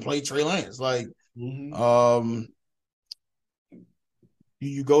still gonna play Trey Lance. Like, you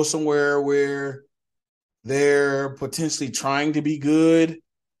go somewhere where they're potentially trying to be good,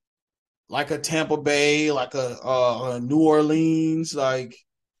 like a Tampa Bay, like a New Orleans, like,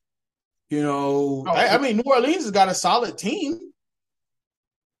 I mean, New Orleans has got a solid team.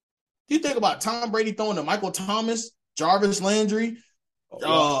 You think about Tom Brady throwing to Michael Thomas, Jarvis Landry,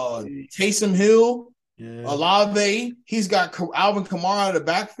 Taysom Hill. Yeah. Olave, he's got Alvin Kamara out of the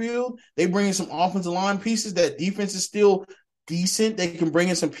backfield. They bring in some offensive line pieces. That defense is still decent. They can bring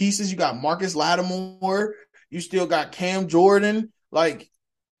in some pieces. You got Marcus Lattimore. You still got Cam Jordan. Like,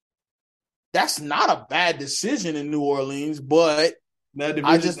 that's not a bad decision in New Orleans, but That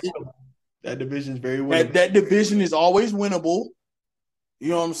I division, just that division is very winnable. that division is always winnable. You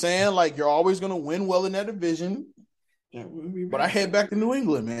know what I'm saying? Like, you're always going to win well in that division. But I head back to New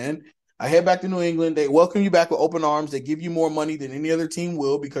England, man. I head back to New England. They welcome you back with open arms. They give you more money than any other team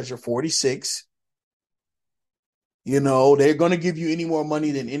will because you're 46. You know, they're going to give you any more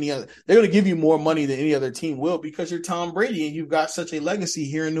money than any other. They're going to give you more money than any other team will because you're Tom Brady and you've got such a legacy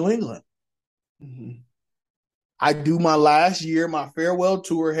here in New England. Mm-hmm. I do my last year, my farewell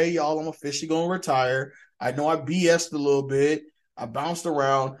tour. Hey, y'all, I'm officially going to retire. I know I BS'd a little bit. I bounced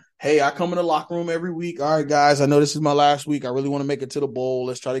around. Hey, I come in the locker room every week. All right, guys, I know this is my last week. I really want to make it to the bowl.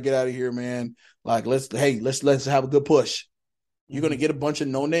 Let's try to get out of here, man. Like, let's have a good push. You're going to get a bunch of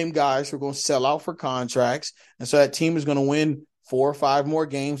no-name guys who are going to sell out for contracts. And so that team is going to win 4 or 5 more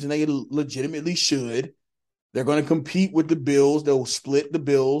games than they legitimately should. They're going to compete with the Bills. They'll split the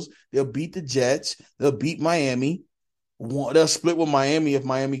Bills. They'll beat the Jets. They'll beat Miami. They'll split with Miami if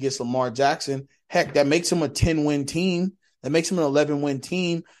Miami gets Lamar Jackson. Heck, that makes him a 10-win team. That makes him an 11-win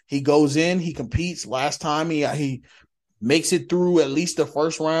team. He goes in. He competes. Last time he makes it through at least the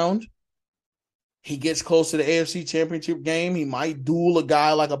first round. He gets close to the AFC Championship game. He might duel a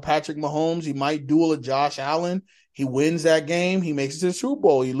guy like a Patrick Mahomes. He might duel a Josh Allen. He wins that game. He makes it to the Super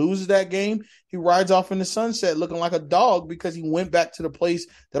Bowl. He loses that game. He rides off in the sunset looking like a dog because he went back to the place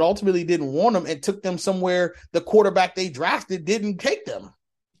that ultimately didn't want him and took them somewhere the quarterback they drafted didn't take them.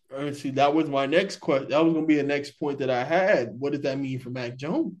 See, that was my next question. That was going to be the next point that I had. What does that mean for Mac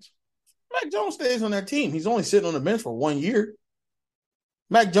Jones? Mac Jones stays on that team. He's only sitting on the bench for 1 year.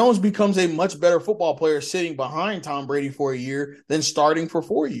 Mac Jones becomes a much better football player sitting behind Tom Brady for a year than starting for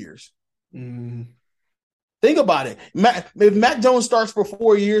 4 years. Mm. Think about it. If Mac Jones starts for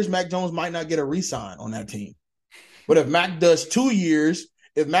 4 years, Mac Jones might not get a re-sign on that team. But if Mac does 2 years,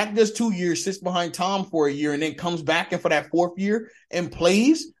 sits behind Tom for a year, and then comes back in for that 4th year and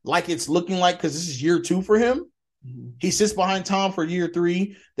plays like it's looking like, because this is year 2 for him, he sits behind Tom for year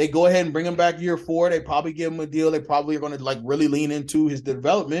 3. They go ahead and bring him back year 4. They probably give him a deal. They probably are going to like really lean into his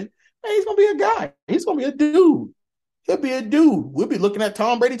development. Man, he's going to be a guy. He's going to be a dude. He'll be a dude. We'll be looking at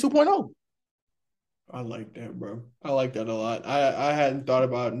Tom Brady 2.0. I like that, bro. I like that a lot. I hadn't thought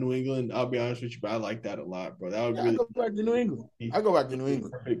about New England. I'll be honest with you, but I like that a lot, bro. That would really I go back to New England. I go back to New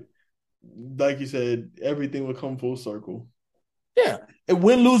England. Perfect. Like you said, everything will come full circle. Yeah. And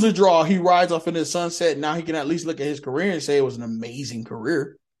win, lose, or draw, he rides off into the sunset. Now he can at least look at his career and say it was an amazing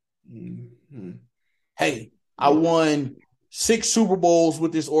career. Mm-hmm. Hey, I won 6 Super Bowls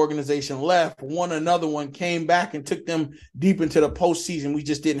with this organization left, won another one, came back and took them deep into the postseason. We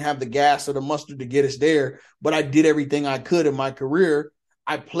just didn't have the gas or the mustard to get us there, but I did everything I could in my career.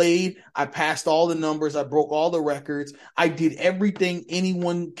 I played, I passed all the numbers, I broke all the records. I did everything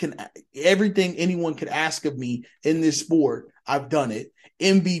anyone could ask of me in this sport. I've done it.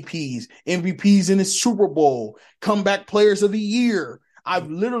 MVPs in the Super Bowl, comeback players of the year. I've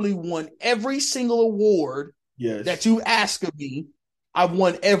literally won every single award that you ask of me. I've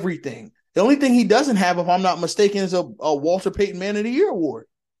won everything. The only thing he doesn't have, if I'm not mistaken, is a Walter Payton Man of the Year award.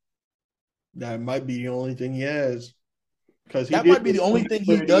 That might be the only thing he has. Because that might be the only thing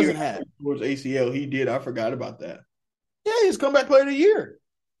he doesn't have. Towards ACL, he did. I forgot about that. Yeah, he's comeback player of the year.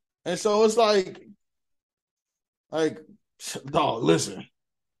 And so it's like, dog, listen.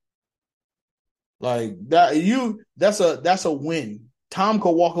 Like that's a win. Tom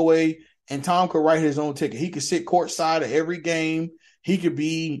could walk away and Tom could write his own ticket. He could sit courtside of every game. He could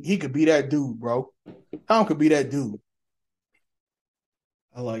be that dude, bro. Tom could be that dude.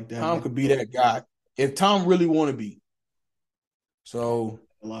 I like that. Tom could be that guy. If Tom really want to be. So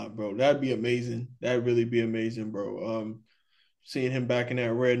a lot, bro. That'd be amazing. That'd really be amazing, bro. Seeing him back in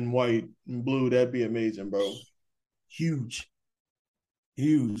that red and white and blue, that'd be amazing, bro. Huge.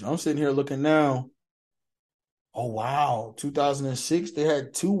 I'm sitting here looking now. Oh, wow. 2006, they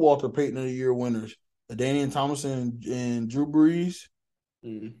had 2 Walter Payton of the Year winners, LaDainian Tomlinson and Drew Brees.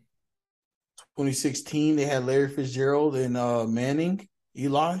 2016, they had Larry Fitzgerald and Manning,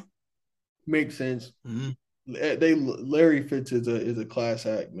 Eli. Makes sense. Mm-hmm. Larry Fitz is a class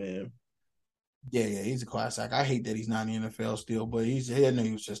act, man. Yeah, he's a class act. I hate that he's not in the NFL still, but I know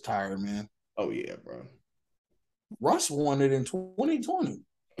he was just tired, man. Oh, yeah, bro. Russ won it in 2020.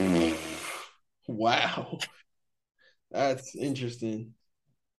 Wow. That's interesting.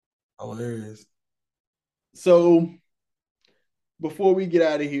 Oh, there it is. So, before we get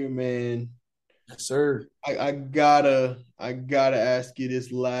out of here, man, Yes, sir. I gotta ask you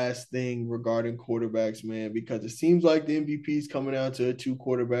this last thing regarding quarterbacks, man, because it seems like the MVP is coming down to a two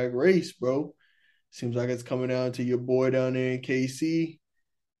quarterback race, bro. Seems like it's coming down to your boy down there in KC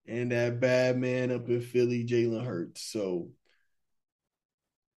and that bad man up in Philly, Jalen Hurts. So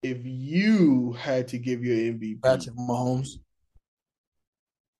if you had to give your MVP, Patrick Mahomes.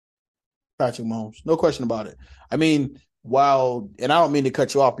 Patrick Mahomes. No question about it. I mean, while, and I don't mean to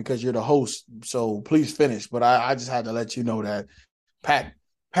cut you off because you're the host, so please finish. But I just had to let you know that Pat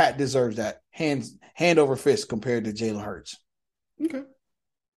Pat deserves that hand over fist compared to Jalen Hurts. okay,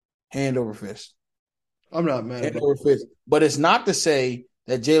 Hand over fist. I'm not mad Hand about over fist. But it's not to say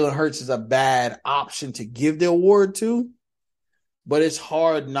that Jalen Hurts is a bad option to give the award to, but it's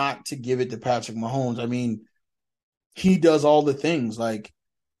hard not to give it to Patrick Mahomes. I mean, he does all the things. Like,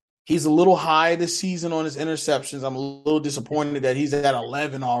 he's a little high this season on his interceptions. I'm a little disappointed that he's at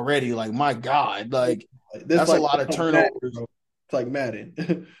 11 already. Like, my God, like it. This that's a like lot of Madden, turnovers. bro. It's like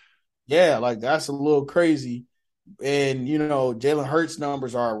Madden. Yeah, like that's a little crazy. And Jalen Hurts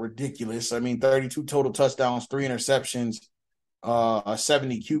numbers are ridiculous. I mean, 32 total touchdowns, 3 interceptions, a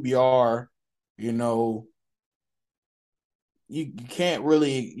 70 QBR. You know, you can't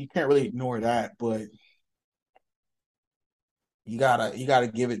really ignore that, but you gotta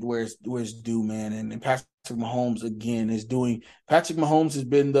give it where it's due, man. And Patrick Mahomes again is doing. Patrick Mahomes has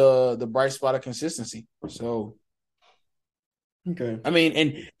been the bright spot of consistency. So Okay. I mean,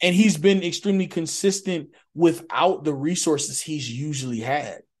 and he's been extremely consistent without the resources he's usually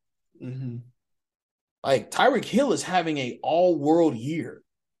had. Mm-hmm. Like Tyreek Hill is having a all world year.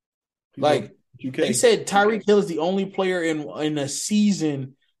 He's on Like they 2K. said, Tyreek Hill is the only player in a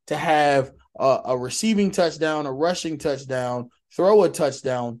season to have a receiving touchdown, a rushing touchdown, throw a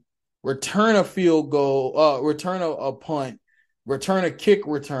touchdown, return a field goal, return a punt, return a kick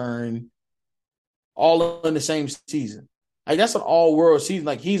return, all in the same season. Like that's an all world season.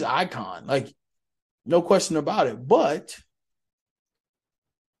 Like he's icon. Like no question about it. But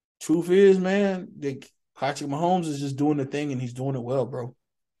truth is, man, Patrick Mahomes is just doing the thing, and he's doing it well, bro.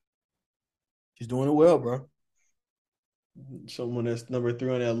 He's doing it well, bro. Someone that's number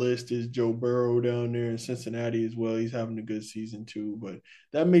 3 on that list is Joe Burrow down there in Cincinnati as well. He's having a good season too, but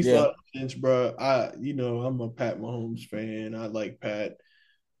that makes a Yeah, lot of sense, bro. I'm a Pat Mahomes fan. I like Pat.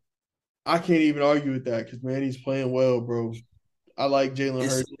 I can't even argue with that because man, he's playing well, bro. I like Jalen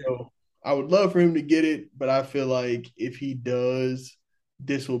it's Hurts. So I would love for him to get it, but I feel like if he does,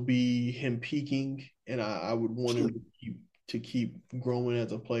 this will be him peaking, and I would want him to keep growing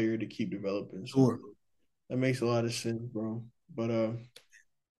as a player, to keep developing. So sure. that makes a lot of sense, bro. But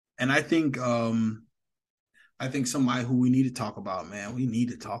And I think somebody who we need to talk about, man. We need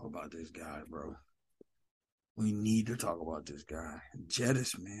to talk about this guy, bro. We need to talk about this guy.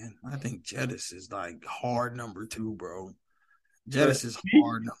 Jettis, man. I think Jettis is like hard number 2, bro. for Jettis is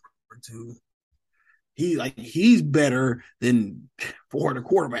hard number 2. He's better than 4 of the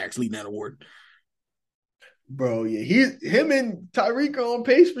quarterbacks leading that award. bro, yeah, him and Tyreek are on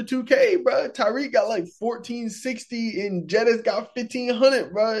pace for 2K, bro. Tyreek got like 1460 and Jettis got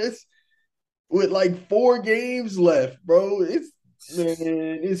 1500, bro. It's with like 4 games left, bro.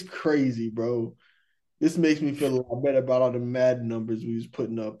 It's crazy, bro. This makes me feel a lot better about all the mad numbers we was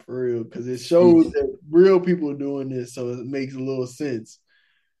putting up for real, because it shows that real people are doing this, so it makes a little sense.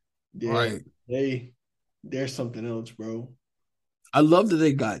 Yeah, Right. there's something else, bro. I love that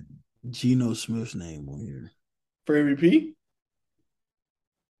they got Geno Smith's name on here. For MVP,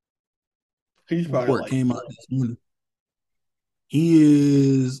 he's probably Report like, came out this morning. He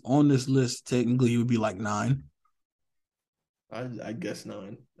is on this list. Technically, he would be like 9. I guess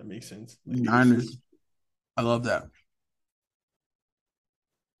 9. That makes sense. Like 9 is. I love that.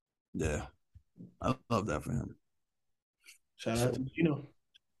 Yeah, I love that for him. shout out to Gino.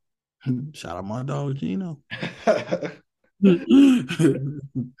 Shout out my dog Gino.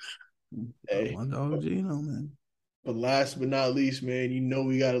 Hey, My dog Gino, man. but last but not least, man,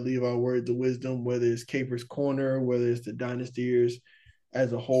 we got to leave our words of wisdom, whether it's Capers Corner, whether it's the Dynastyers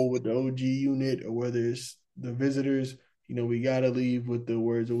as a whole with the OG unit, or whether it's the visitors. We got to leave with the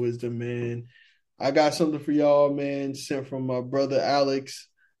words of wisdom, man. I got something for y'all, man, sent from my brother Alex.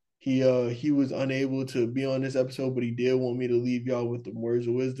 He was unable to be on this episode, but he did want me to leave y'all with the words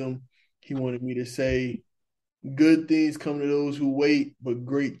of wisdom. He wanted me to say, good things come to those who wait, but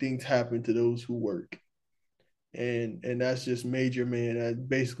great things happen to those who work. And that's just major, man. That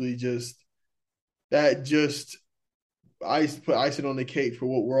basically just put icing on the cake for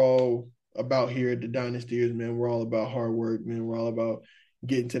what we're all about here at the Dynastyers, man. We're all about hard work, man. We're all about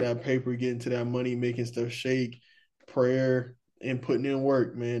getting to that paper, getting to that money, making stuff shake, prayer, and putting in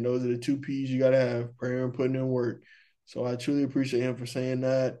work, man. Those are the two P's you gotta have: prayer and putting in work. So I truly appreciate him for saying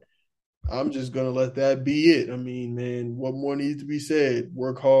that. I'm just gonna let that be it. I mean, man, what more needs to be said?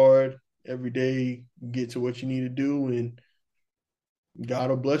 Work hard every day, get to what you need to do, and God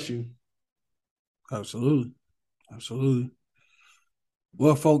will bless you. Absolutely. Absolutely.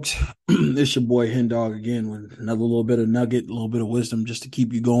 Well, folks, it's your boy Hen Dog again with another little bit of nugget, a little bit of wisdom just to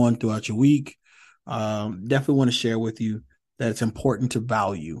keep you going throughout your week. Definitely want to share with you that it's important to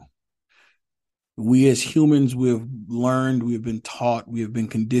value. We as humans, we have learned, we have been taught, we have been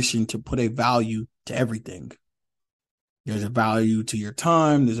conditioned to put a value to everything. There's a value to your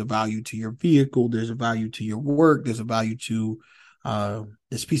time. There's a value to your vehicle. There's a value to your work. There's a value to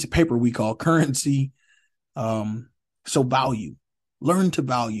this piece of paper we call currency. So value. Learn to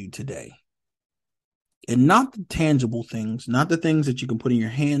value today. And not the tangible things, not the things that you can put in your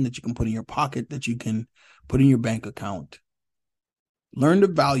hand, that you can put in your pocket, that you can put in your bank account. Learn to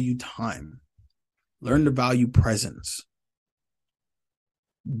value time. Learn to value presence.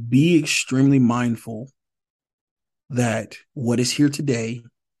 Be extremely mindful that what is here today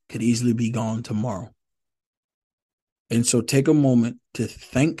could easily be gone tomorrow. And so take a moment to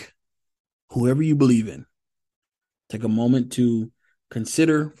thank whoever you believe in. Take a moment to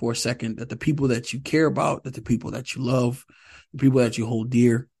consider for a second that the people that you care about, that the people that you love, the people that you hold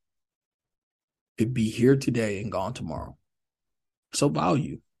dear could be here today and gone tomorrow. So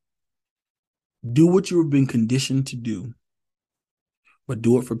value. Do what you have been conditioned to do, but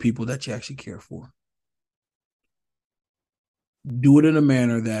do it for people that you actually care for. Do it in a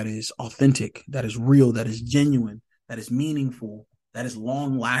manner that is authentic, that is real, that is genuine, that is meaningful, that is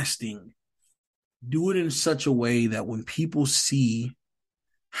long lasting. Do it in such a way that when people see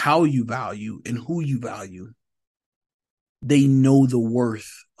how you value and who you value, they know the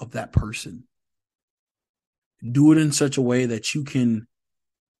worth of that person. Do it in such a way that you can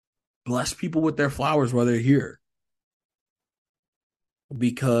bless people with their flowers while they're here.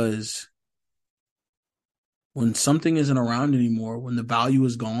 Because when something isn't around anymore, when the value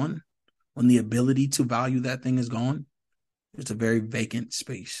is gone, when the ability to value that thing is gone, it's a very vacant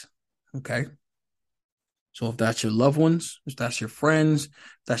space. Okay? So if that's your loved ones, if that's your friends, if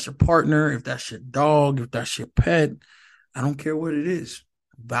that's your partner, if that's your dog, if that's your pet, I don't care what it is.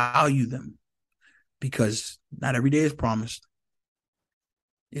 Value them, because not every day is promised.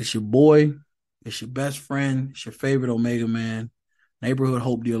 It's your boy. It's your best friend. It's your favorite Omega Man, neighborhood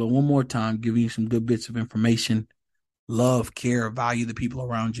hope dealer. One more time, giving you some good bits of information. Love, care, value the people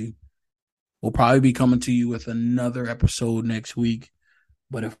around you. We'll probably be coming to you with another episode next week.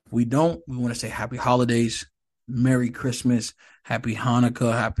 But if we don't, we want to say happy holidays, Merry Christmas, happy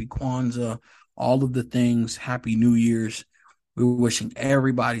Hanukkah, happy Kwanzaa, all of the things, happy New Year's. We're wishing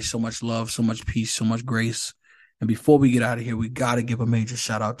everybody so much love, so much peace, so much grace. And before we get out of here, we got to give a major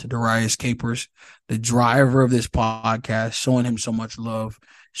shout out to Darius Capers, the driver of this podcast, showing him so much love.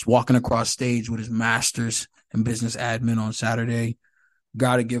 Just walking across stage with his master's in business admin on Saturday.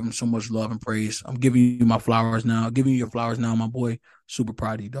 Got to give him so much love and praise. I'm giving you my flowers now. Giving you your flowers now, my boy. Super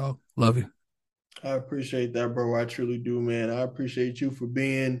proud of you, dog. Love you. I appreciate that, bro. I truly do, man. I appreciate you for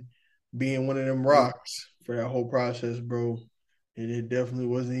being one of them rocks for that whole process, bro. And it definitely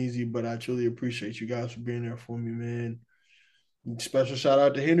wasn't easy, but I truly appreciate you guys for being there for me, man. Special shout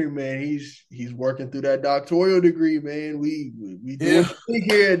out to Henry, man. He's working through that doctoral degree, man. We doing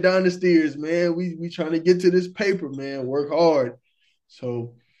here at Dynasteers, man. We trying to get to this paper, man. Work hard.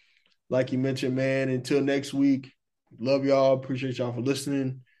 So, like you mentioned, man, until next week, love y'all. Appreciate y'all for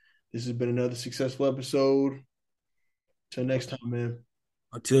listening. This has been another successful episode. Till next time, man.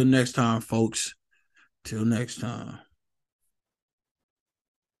 Until next time, folks. Till next time.